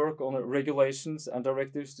dedicated work on regulations and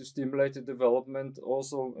directives to stimulate the development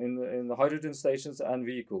also in the hydrogen stations and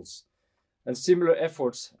vehicles. And similar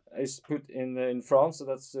efforts is put in France, so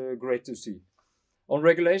that's great to see. On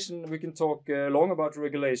regulation, we can talk long about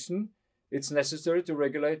regulation. It's necessary to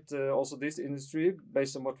regulate also this industry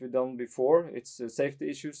based on what we've done before. It's safety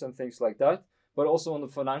issues and things like that. But also on the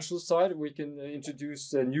financial side, we can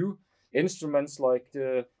introduce new instruments like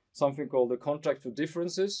something called the contract for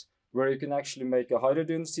differences, where you can actually make a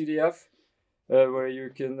hydrogen CDF, where you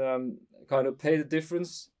can kind of pay the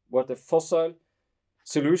difference what a fossil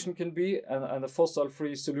solution can be and a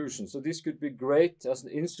fossil-free solution. So this could be great as an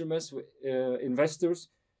instrument for investors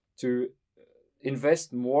to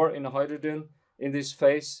invest more in hydrogen in this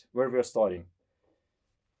phase where we are starting.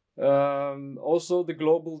 Also the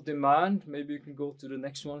global demand, maybe you can go to the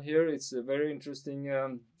next one here. It's a very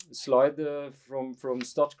interesting slide from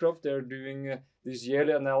Statkraft. They're doing this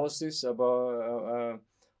yearly analysis about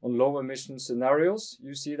on low emission scenarios.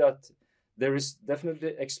 You see that there is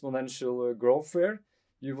definitely exponential growth here.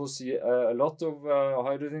 You will see a lot of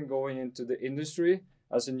hydrogen going into the industry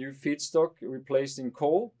as a new feedstock replacing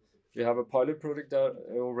coal. We have a pilot project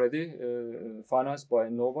already financed by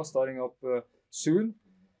Nova starting up soon.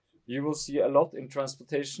 You will see a lot in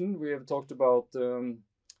transportation. We have talked about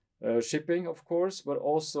shipping, of course, but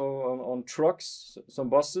also on trucks, some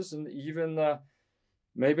buses, and even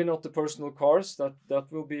maybe not the personal cars.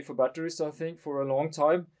 That will be for batteries, I think, for a long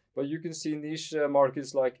time. But you can see niche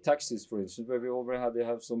markets like taxis, for instance, where we already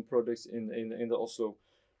have some projects in the Oslo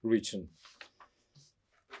region.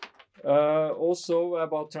 Also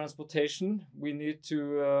about transportation, we need to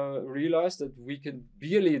realize that we can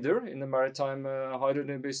be a leader in the maritime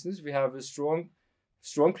hydrogen business. We have a strong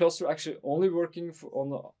cluster actually only working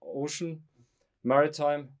on ocean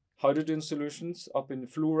maritime hydrogen solutions up in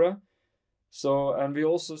Flora. So, and we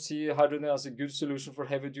also see hydrogen as a good solution for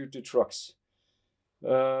heavy duty trucks.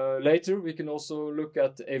 Later, we can also look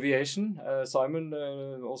at aviation. Simon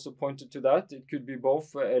also pointed to that. It could be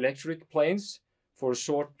both electric planes for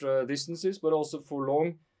short distances, but also for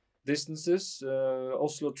long distances.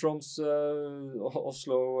 Oslo,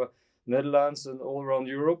 Oslo, Netherlands, and all around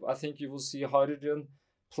Europe. I think you will see hydrogen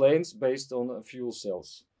planes based on fuel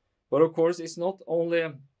cells. But of course, it's not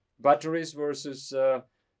only batteries versus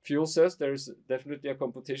fuel cells, there's definitely a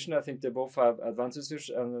competition. I think they both have advantages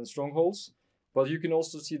and strongholds, but you can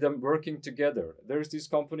also see them working together. There's this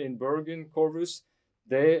company in Bergen, Corvus.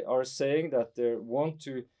 They are saying that they want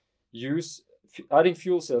to use adding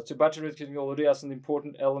fuel cells to battery technology as an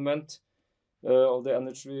important element of the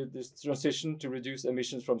energy transition to reduce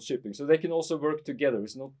emissions from shipping. So they can also work together.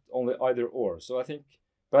 It's not only either or. So I think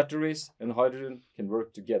batteries and hydrogen can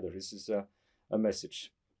work together. This is a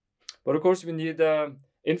message. But of course, we need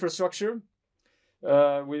infrastructure.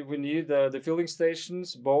 We need the filling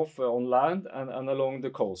stations both on land and along the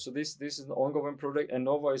coast. So this is an ongoing project, and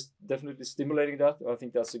Nova is definitely stimulating that. I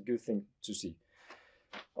think that's a good thing to see.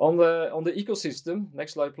 On the ecosystem,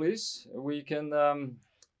 next slide, please. We can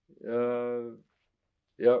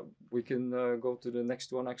we can go to the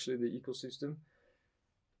next one. Actually, the ecosystem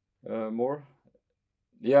more.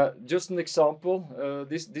 Yeah, just an example.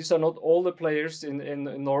 These are not all the players in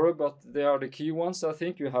Norway, but they are the key ones. I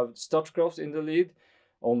think you have Statkraft in the lead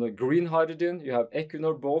on the green hydrogen. You have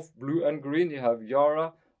Equinor, both blue and green. You have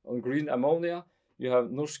Yara on green ammonia. You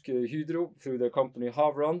have Norsk Hydro through their company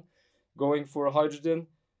Havran going for hydrogen,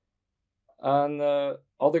 and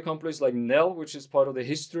other companies like Nel, which is part of the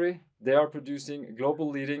history. They are producing global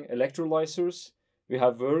leading electrolyzers. We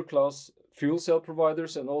have world-class fuel cell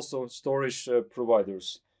providers and also storage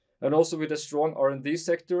providers. And also with a strong R&D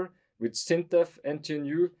sector with SINTEF,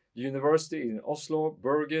 NTNU, the university in Oslo,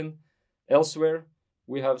 Bergen, elsewhere.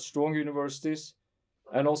 We have strong universities,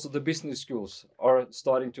 and also the business schools are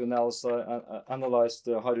starting to analyze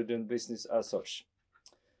the hydrogen business as such.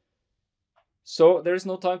 So there is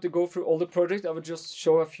no time to go through all the projects. I will just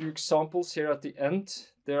show a few examples here at the end.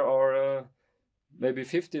 There are maybe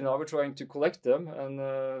 50 now. We're trying to collect them,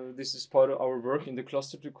 and this is part of our work in the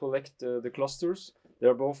cluster to collect the clusters. They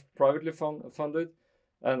are both privately funded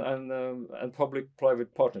and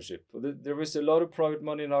public-private partnership. There is a lot of private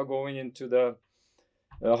money now going into the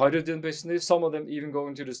hydrogen business. Some of them even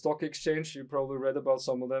going to the stock exchange. You probably read about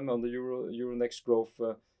some of them on the Euronext Growth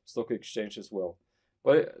stock exchange as well.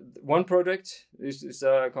 But one project is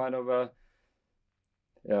a kind of a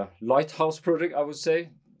lighthouse project, I would say.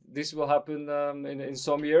 This will happen in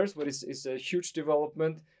some years, but it's a huge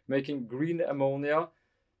development, making green ammonia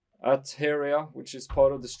at Herøya, which is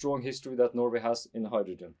part of the strong history that Norway has in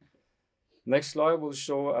hydrogen. Next slide will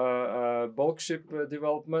show a bulk ship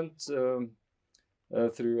development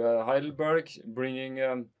through Heidelberg,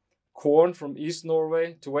 bringing corn from East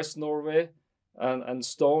Norway to West Norway, and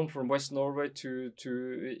stone from West Norway to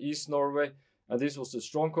East Norway. And this was a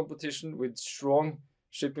strong competition with strong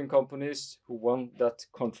shipping companies who won that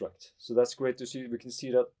contract. So that's great to see. We can see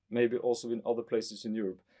that maybe also in other places in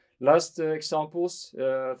Europe. Last examples,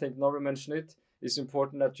 I think Narve mentioned it, it's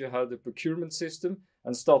important that you have the procurement system,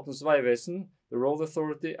 and Statens vegvesen, the road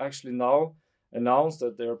authority, actually now announced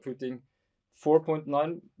that they are putting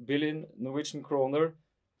 4.9 billion Norwegian kroner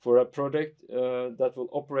for a project that will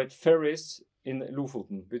operate ferries in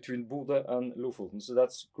Lofoten, between Bodø and Lofoten. So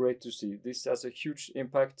that's great to see. This has a huge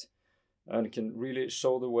impact and can really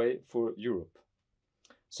show the way for Europe.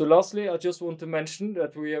 So lastly, I just want to mention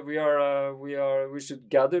that we should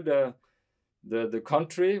gather the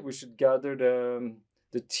country, we should gather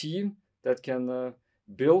the team that can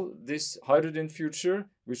build this hydrogen future.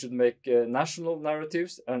 We should make national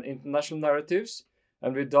narratives and international narratives.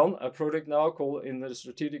 And we've done a project now called In the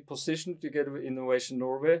Strategic Position together with Innovation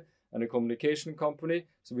Norway and a communication company.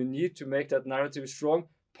 So we need to make that narrative strong,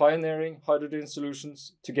 pioneering hydrogen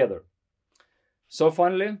solutions together. So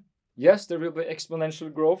finally, yes, there will be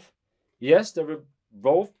exponential growth. Yes, there will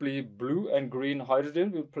both be blue and green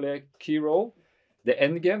hydrogen will play a key role. The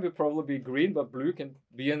end game will probably be green, but blue can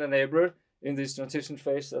be an enabler in this transition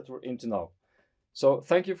phase that we're into now. So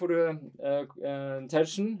thank you for the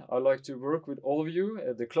attention. I'd like to work with all of you,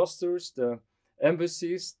 the clusters, the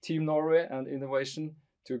embassies, Team Norway, and innovation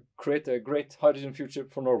to create a great hydrogen future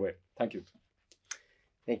for Norway. Thank you.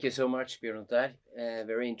 Thank you so much, Bjørn.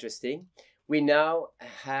 Very interesting. We now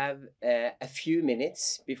have a few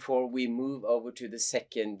minutes before we move over to the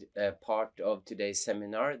second part of today's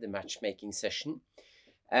seminar, the matchmaking session.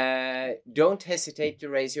 Don't hesitate to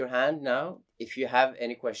raise your hand now if you have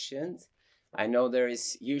any questions. I know there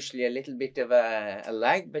is usually a little bit of a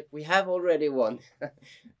lag, but we have already one.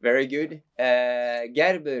 Very good.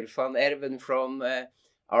 Gerber van Erven from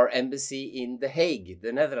our embassy in The Hague,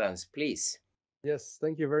 the Netherlands, please. Yes,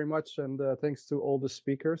 thank you very much, and thanks to all the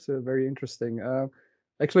speakers. Very interesting.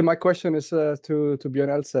 Actually, my question is to Bjørn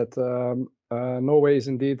Elseth. Norway is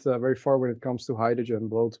indeed very far when it comes to hydrogen,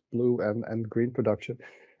 both blue and green production.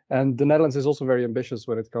 And the Netherlands is also very ambitious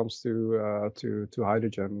when it comes to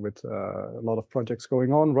hydrogen, with a lot of projects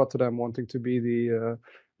going on. Rotterdam wanting to be the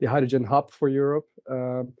hydrogen hub for Europe.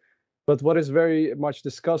 But what is very much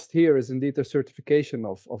discussed here is indeed the certification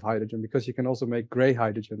of hydrogen, because you can also make gray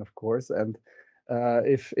hydrogen, of course. And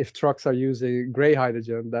if trucks are using gray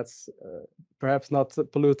hydrogen, that's perhaps not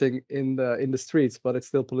polluting in the streets, but it's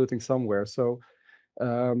still polluting somewhere. So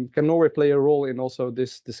can Norway play a role in also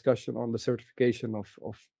this discussion on the certification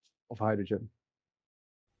of hydrogen?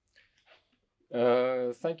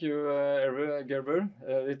 Thank you, Gerber.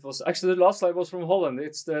 It was actually the last slide was from Holland.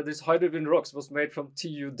 It's this hydrogen rocks was made from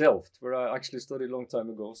TU Delft, where I actually studied a long time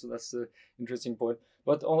ago. So that's an interesting point.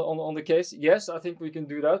 But on the case, yes, I think we can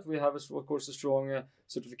do that. We have, of course, a strong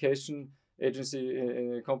certification agency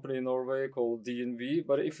in a company in Norway called DNV.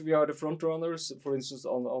 But if we are the front runners, for instance,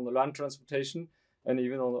 on the land transportation and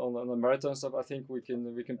even on the maritime stuff, I think we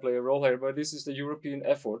can play a role here. But this is the European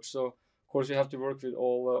effort. So of course, you have to work with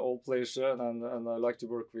all players, and I like to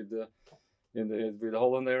work with with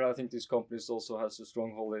Holland there. I think this company also has a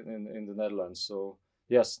stronghold in the Netherlands. So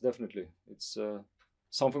yes, definitely, it's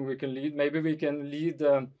something we can lead. Maybe we can lead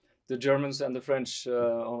the Germans and the French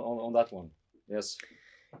on that one. Yes.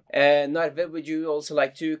 Narve, would you also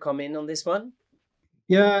like to come in on this one?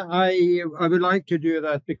 Yeah, I would like to do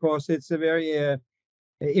that because it's a very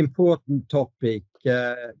important topic,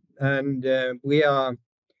 and we are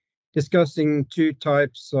discussing two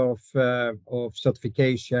types of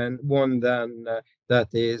certification. One then that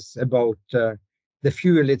is about the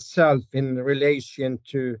fuel itself in relation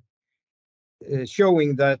to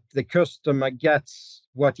showing that the customer gets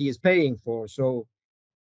what he is paying for. So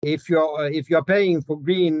if you're paying for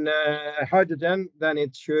green hydrogen, then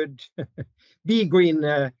it should be green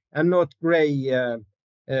and not gray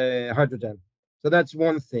hydrogen. So that's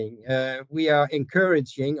one thing. We are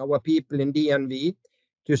encouraging our people in DNV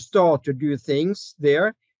to start to do things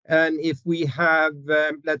there. And if we have,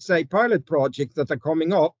 let's say, pilot projects that are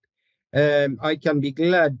coming up, I can be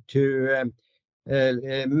glad to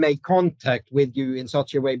make contact with you in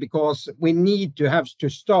such a way, because we need to have to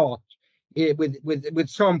start with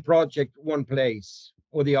some project one place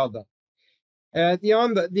or the other.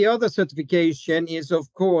 The other certification is,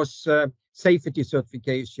 of course, safety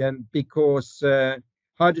certification, because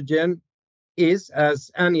hydrogen is,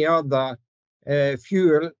 as any other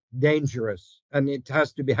fuel, dangerous, and it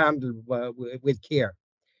has to be handled with care.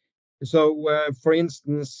 So, for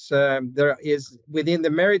instance, there is within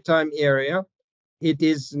the maritime area, it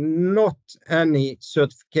is not any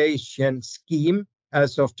certification scheme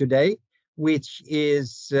as of today, which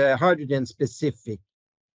is hydrogen specific.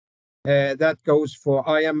 That goes for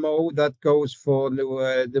IMO, that goes for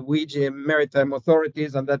the Norwegian maritime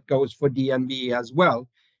authorities, and that goes for DNV as well.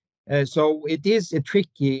 So it is a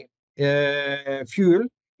tricky fuel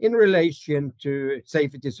in relation to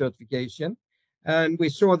safety certification. And we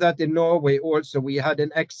saw that in Norway also. We had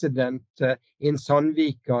an accident in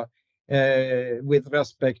Sandvika with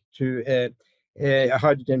respect to a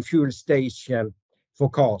hydrogen fuel station for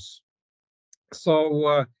cars.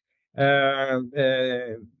 So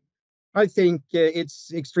I think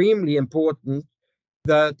it's extremely important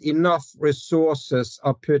that enough resources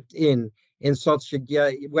are put in such a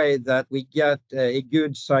way that we get a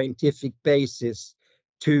good scientific basis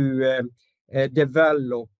to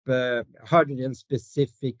develop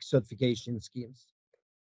hydrogen-specific certification schemes.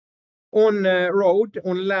 On road,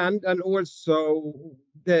 on land, and also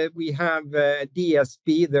we have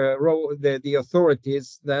DSB, the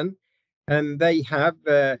authorities then, and they have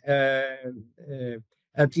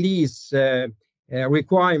at least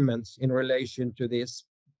requirements in relation to this,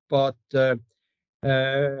 but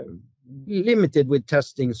limited with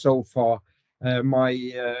testing so far. My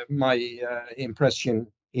impression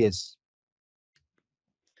is.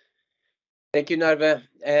 Thank you, Narve.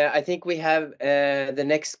 I think we have the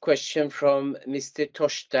next question from Mr.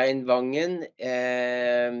 Torstein Vangen,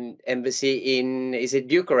 embassy in, is it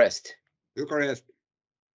Bucharest? Bucharest.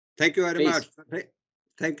 Thank you very Please. much.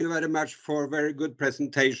 Thank you very much for very good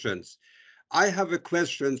presentations. I have a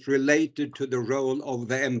question related to the role of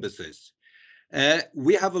the embassies.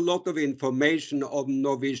 We have a lot of information on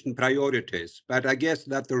Norwegian priorities, but I guess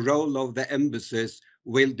that the role of the embassies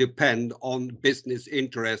will depend on business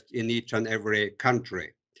interest in each and every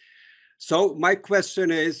country. So my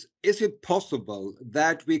question is it possible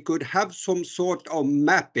that we could have some sort of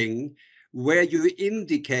mapping where you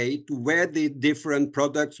indicate where the different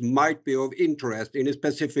products might be of interest in a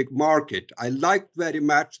specific market? I liked very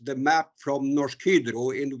much the map from Norsk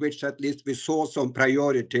Hydro, in which at least we saw some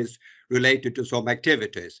priorities related to some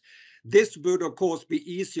activities. This would, of course, be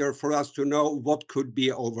easier for us to know what could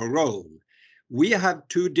be our role. we have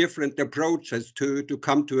two different approaches to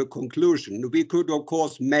come to a conclusion. We could, of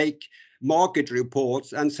course, make market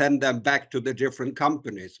reports and send them back to the different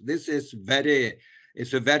companies. This is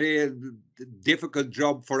it's a very difficult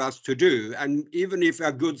job for us to do. And even if we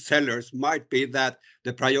are good sellers, might be that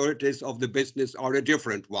the priorities of the business are a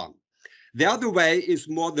different one. The other way is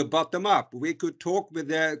more the bottom up. We could talk with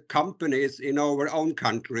the companies in our own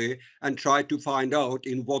country and try to find out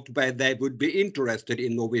in what way they would be interested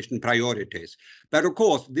in Norwegian priorities. But of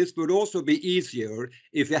course, this would also be easier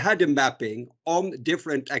if we had a mapping on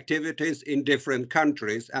different activities in different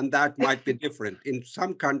countries, and that might be different. In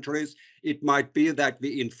some countries, it might be that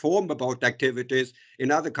we inform about activities.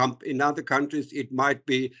 In other countries, it might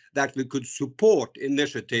be that we could support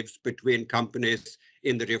initiatives between companies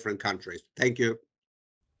in the different countries. Thank you.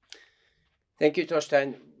 Thank you,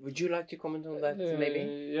 Torstein. Would you like to comment on that,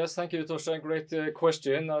 maybe? Yes, thank you, Torstein. Great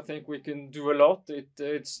question. I think we can do a lot.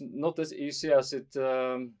 It's not as easy as it's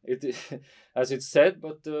said,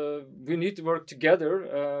 but we need to work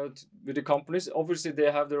together with the companies. Obviously, they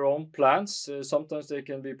have their own plans. Sometimes they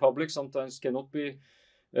can be public, sometimes cannot be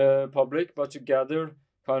public, but to gather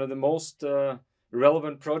kind of the most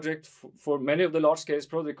relevant project for many of the large-scale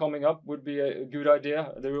projects coming up would be a good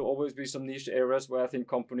idea. There will always be some niche areas where I think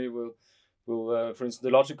company will for instance, the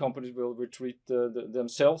larger companies will retreat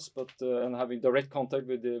themselves, but and having direct contact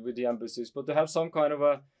with the embassies. But to have some kind of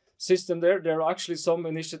a system there are actually some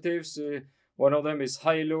initiatives. One of them is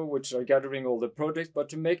Hilo, which are gathering all the projects. But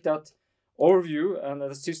to make that overview and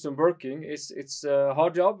the system working, it's a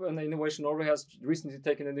hard job. And Innovation Norway has recently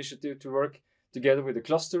taken initiative to work together with the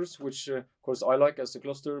clusters, which of course I like as a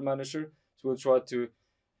cluster manager. So we'll try to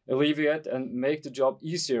alleviate and make the job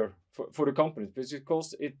easier for the companies,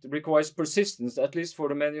 because it requires persistence, at least for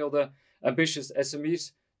the many of the ambitious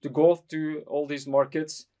SMEs, to go to all these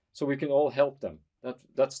markets so we can all help them.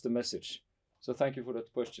 That's the message. So thank you for that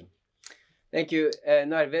question. Thank you.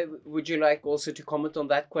 Narve, would you like also to comment on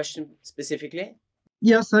that question specifically?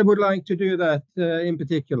 Yes, I would like to do that in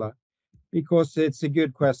particular, because it's a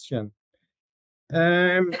good question.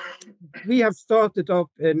 We have started up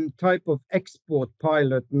a type of export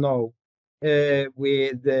pilot now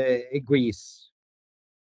with Greece.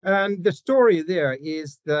 And the story there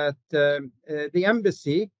is that the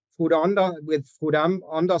embassy with Frode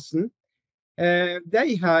Andersen,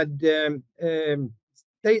 they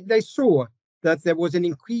saw that there was an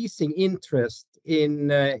increasing interest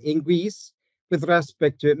in Greece with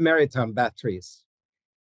respect to maritime batteries.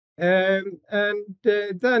 And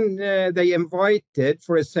then they invited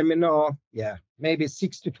for a seminar, maybe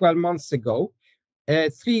 6 to 12 months ago,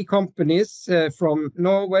 3 companies from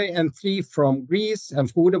Norway and 3 from Greece,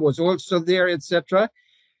 and Frode was also there, etc.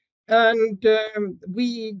 And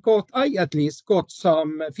I at least got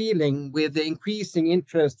some feeling with the increasing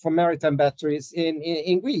interest for maritime batteries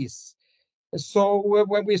in Greece. So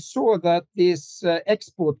when we saw that this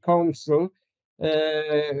export council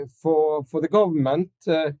for the government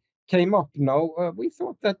came up now, we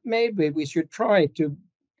thought that maybe we should try to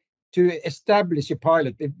establish a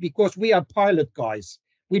pilot, because we are pilot guys.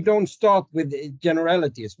 We don't start with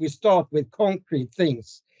generalities. We start with concrete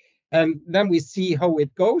things, and then we see how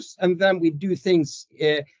it goes, and then we do things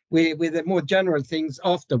with the more general things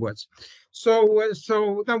afterwards.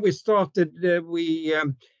 So then we started.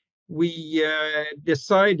 We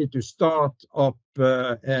decided to start up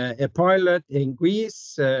a pilot in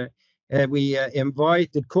Greece. We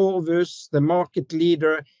invited Corvus, the market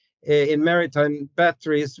leader in maritime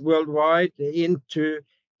batteries worldwide, into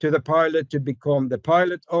the pilot to become the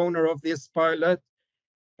pilot owner of this pilot.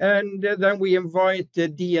 And then we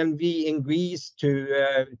invited DNV in Greece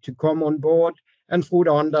to come on board, and Frode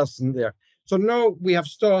Andersen there. So now we have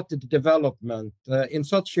started the development in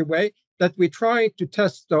such a way that we try to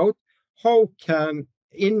test out how can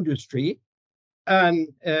industry and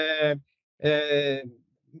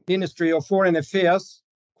Ministry of Foreign Affairs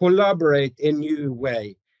collaborate in a new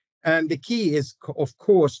way. And the key is, of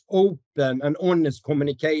course, open and honest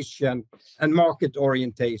communication and market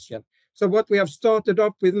orientation. So what we have started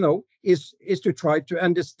up with now is to try to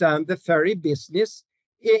understand the ferry business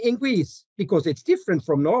in Greece, because it's different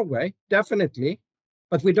from Norway, definitely,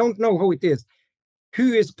 but we don't know how it is.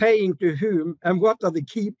 Who is paying to whom, and what are the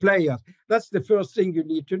key players? That's the first thing you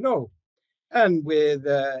need to know. And with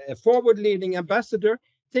a forward-leading ambassador,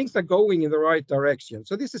 things are going in the right direction.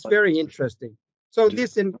 So this is very interesting. So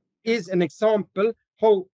this is an example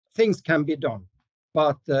how things can be done.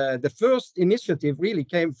 But the first initiative really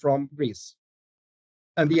came from Greece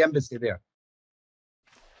and the embassy there.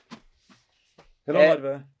 Hello,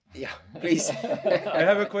 Narve. Yeah, please. I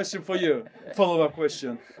have a question for you, follow-up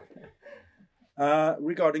question.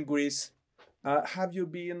 Regarding Greece, Have you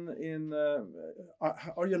been in?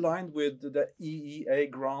 Are you aligned with the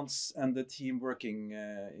EEA grants and the team working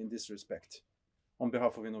in this respect on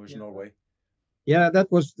behalf of Innovation Norway? Yeah,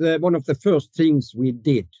 that was one of the first things we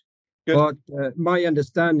did. Good. But my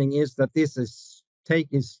understanding is that this is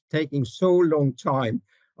taking so long time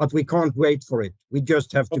that we can't wait for it. We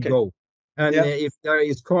just have to go. And if there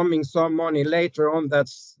is coming some money later on,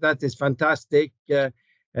 that is fantastic.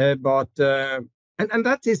 But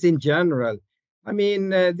that is in general. I mean,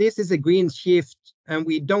 this is a green shift, and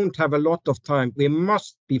we don't have a lot of time. We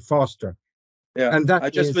must be faster. Yeah, and that I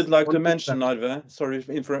just would like to mention, that. Narve, sorry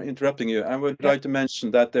for interrupting you. I would like to mention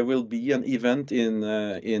that there will be an event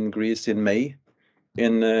in Greece in May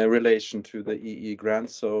in relation to the EE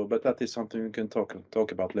grants. So, but that is something we can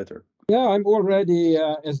talk about later. Yeah, I'm already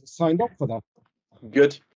signed up for that.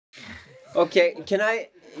 Good. Okay,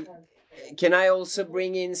 can I also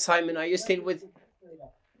bring in Simon? Are you still with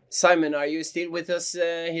Simon? Are you still with us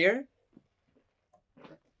here?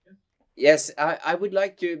 Yes, I would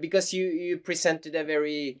like to, because you presented a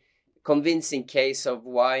very convincing case of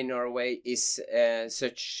why Norway is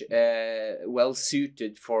such well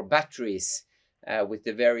suited for batteries with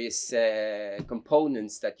the various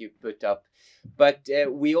components that you put up. But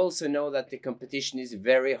we also know that the competition is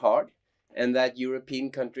very hard, and that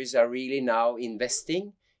European countries are really now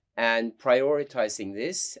investing and prioritizing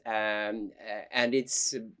this. And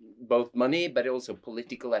it's both money, but also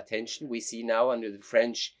political attention. We see now under the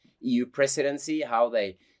French EU presidency how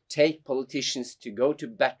they take politicians to go to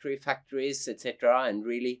battery factories, etc., and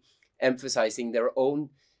really emphasizing their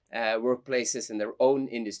own workplaces and their own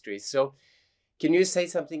industries. So can you say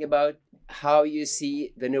something about how you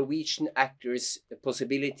see the Norwegian actors'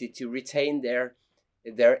 possibility to retain their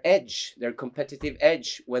edge, their competitive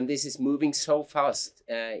edge, when this is moving so fast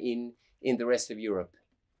in the rest of Europe?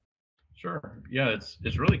 Sure. Yeah, it's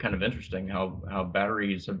really kind of interesting how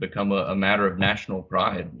batteries have become a matter of national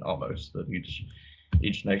pride almost, that each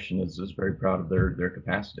nation is very proud of their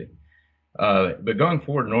capacity. But going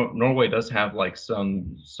forward, Norway does have like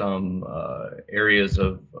some areas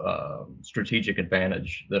of strategic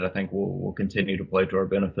advantage that I think will continue to play to our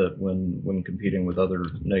benefit when competing with other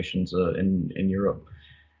nations in Europe.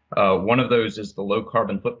 One of those is the low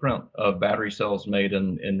carbon footprint of battery cells made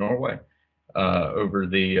in Norway.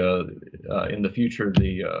 In the future,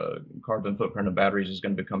 the carbon footprint of batteries is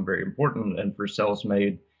going to become very important, and for cells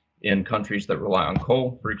made in countries that rely on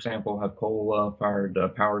coal, for example, have coal-fired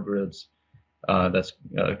power grids, that's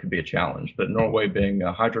could be a challenge. But Norway being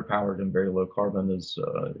hydropowered and very low carbon is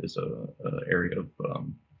a area of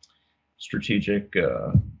strategic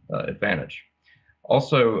advantage.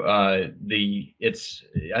 Also, it's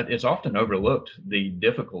often overlooked the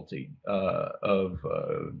difficulty of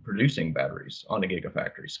producing batteries on a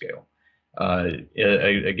gigafactory scale.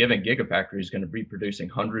 A given gigafactory is going to be producing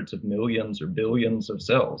hundreds of millions or billions of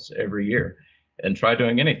cells every year, and try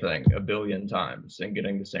doing anything a billion times and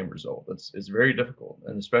getting the same result. It's very difficult,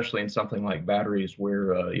 and especially in something like batteries,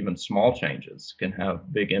 where even small changes can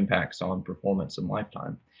have big impacts on performance and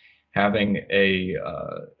lifetime. Having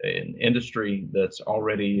an industry that's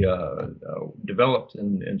already developed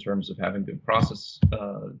in terms of having good process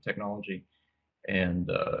technology and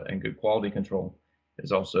good quality control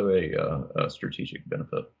is also a strategic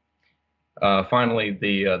benefit. Finally,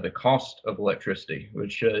 the cost of electricity,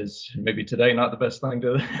 which is maybe today not the best thing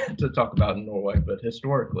to talk about in Norway, but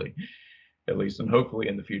historically, at least, and hopefully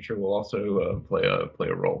in the future, will also play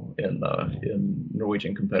a role in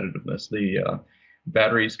Norwegian competitiveness. The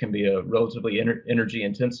batteries can be relatively energy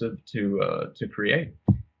intensive to create,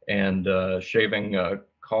 and shaving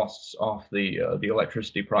costs off the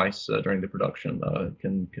electricity price during the production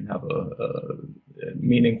can have a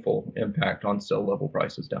meaningful impact on cell level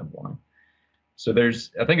prices down the line. So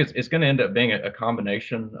I think it's going to end up being a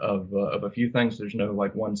combination of a few things. There's no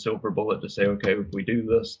like one silver bullet to say, okay, if we do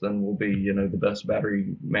this, then we'll be the best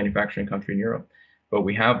battery manufacturing country in Europe. But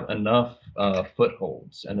we have enough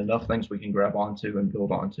footholds and enough things we can grab onto and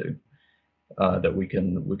build onto that we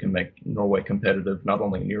can make Norway competitive not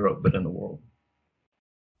only in Europe but in the world.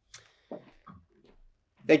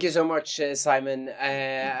 Thank you so much, Simon.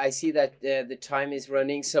 I see that the time is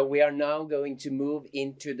running, so we are now going to move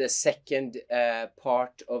into the second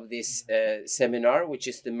part of this seminar, which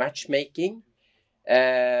is the matchmaking.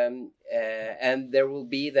 And there will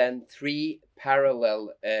be then 3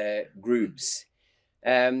 parallel groups.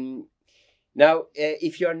 Now,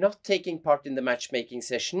 if you are not taking part in the matchmaking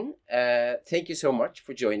session, thank you so much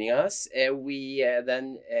for joining us. We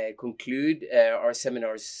then conclude our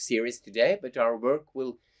seminar series today, but our work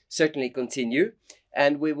will certainly continue,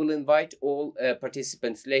 and we will invite all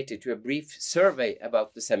participants later to a brief survey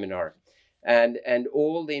about the seminar. and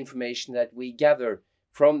all the information that we gather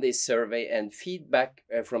from this survey and feedback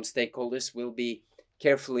from stakeholders will be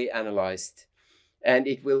carefully analyzed, and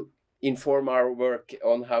it will inform our work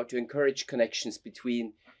on how to encourage connections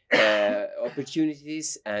between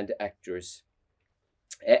opportunities and actors.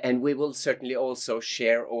 And we will certainly also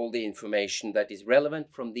share all the information that is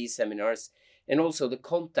relevant from these seminars, and also the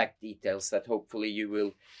contact details that hopefully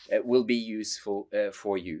you will be useful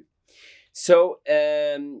for you. So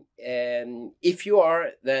if you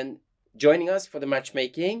are then joining us for the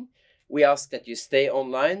matchmaking, we ask that you stay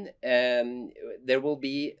online. There will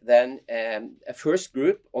be then a first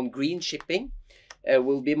group on green shipping,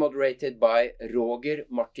 will be moderated by Roger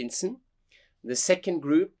Martinsen. The second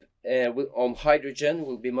group on hydrogen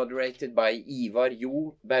will be moderated by Ivar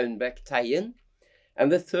Jo Baunbæk Teien.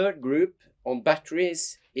 And the third group on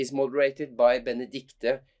batteries is moderated by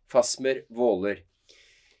Benedicte Fasmer Våler.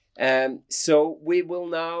 So we will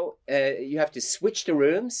now, you have to switch the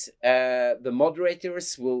rooms. The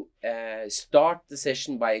moderators will start the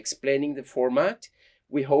session by explaining the format.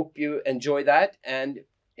 We hope you enjoy that, and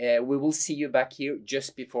we will see you back here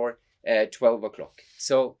just before 12 o'clock.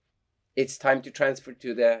 So it's time to transfer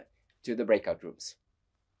to the breakout rooms.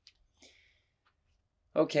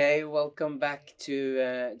 Okay, welcome back to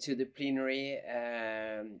the plenary.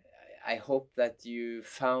 I hope that you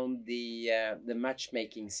found the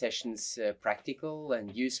matchmaking sessions practical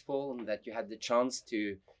and useful, and that you had the chance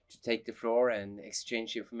to take the floor and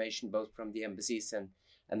exchange information both from the embassies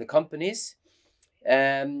and the companies.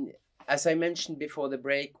 As I mentioned before the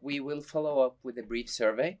break, we will follow up with a brief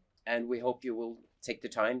survey, and we hope you will take the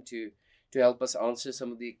time to help us answer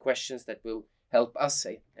some of the questions that will help us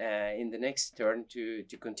in the next turn to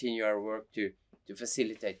continue our work to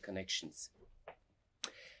facilitate connections.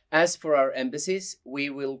 As for our embassies, we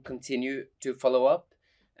will continue to follow up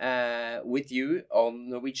with you on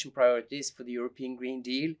Norwegian priorities for the European Green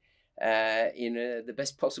Deal in the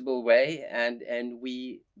best possible way, and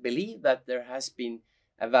we believe that there has been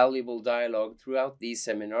a valuable dialogue throughout these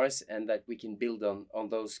seminars, and that we can build on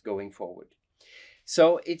those going forward.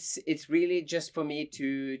 So it's really just for me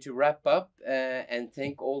to wrap up and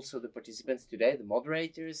thank also the participants today, the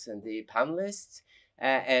moderators and the panelists,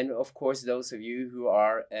 and of course those of you who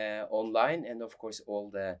are online, and of course all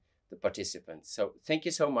the participants. So thank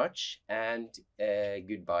you so much, and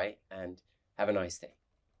goodbye, and have a nice day.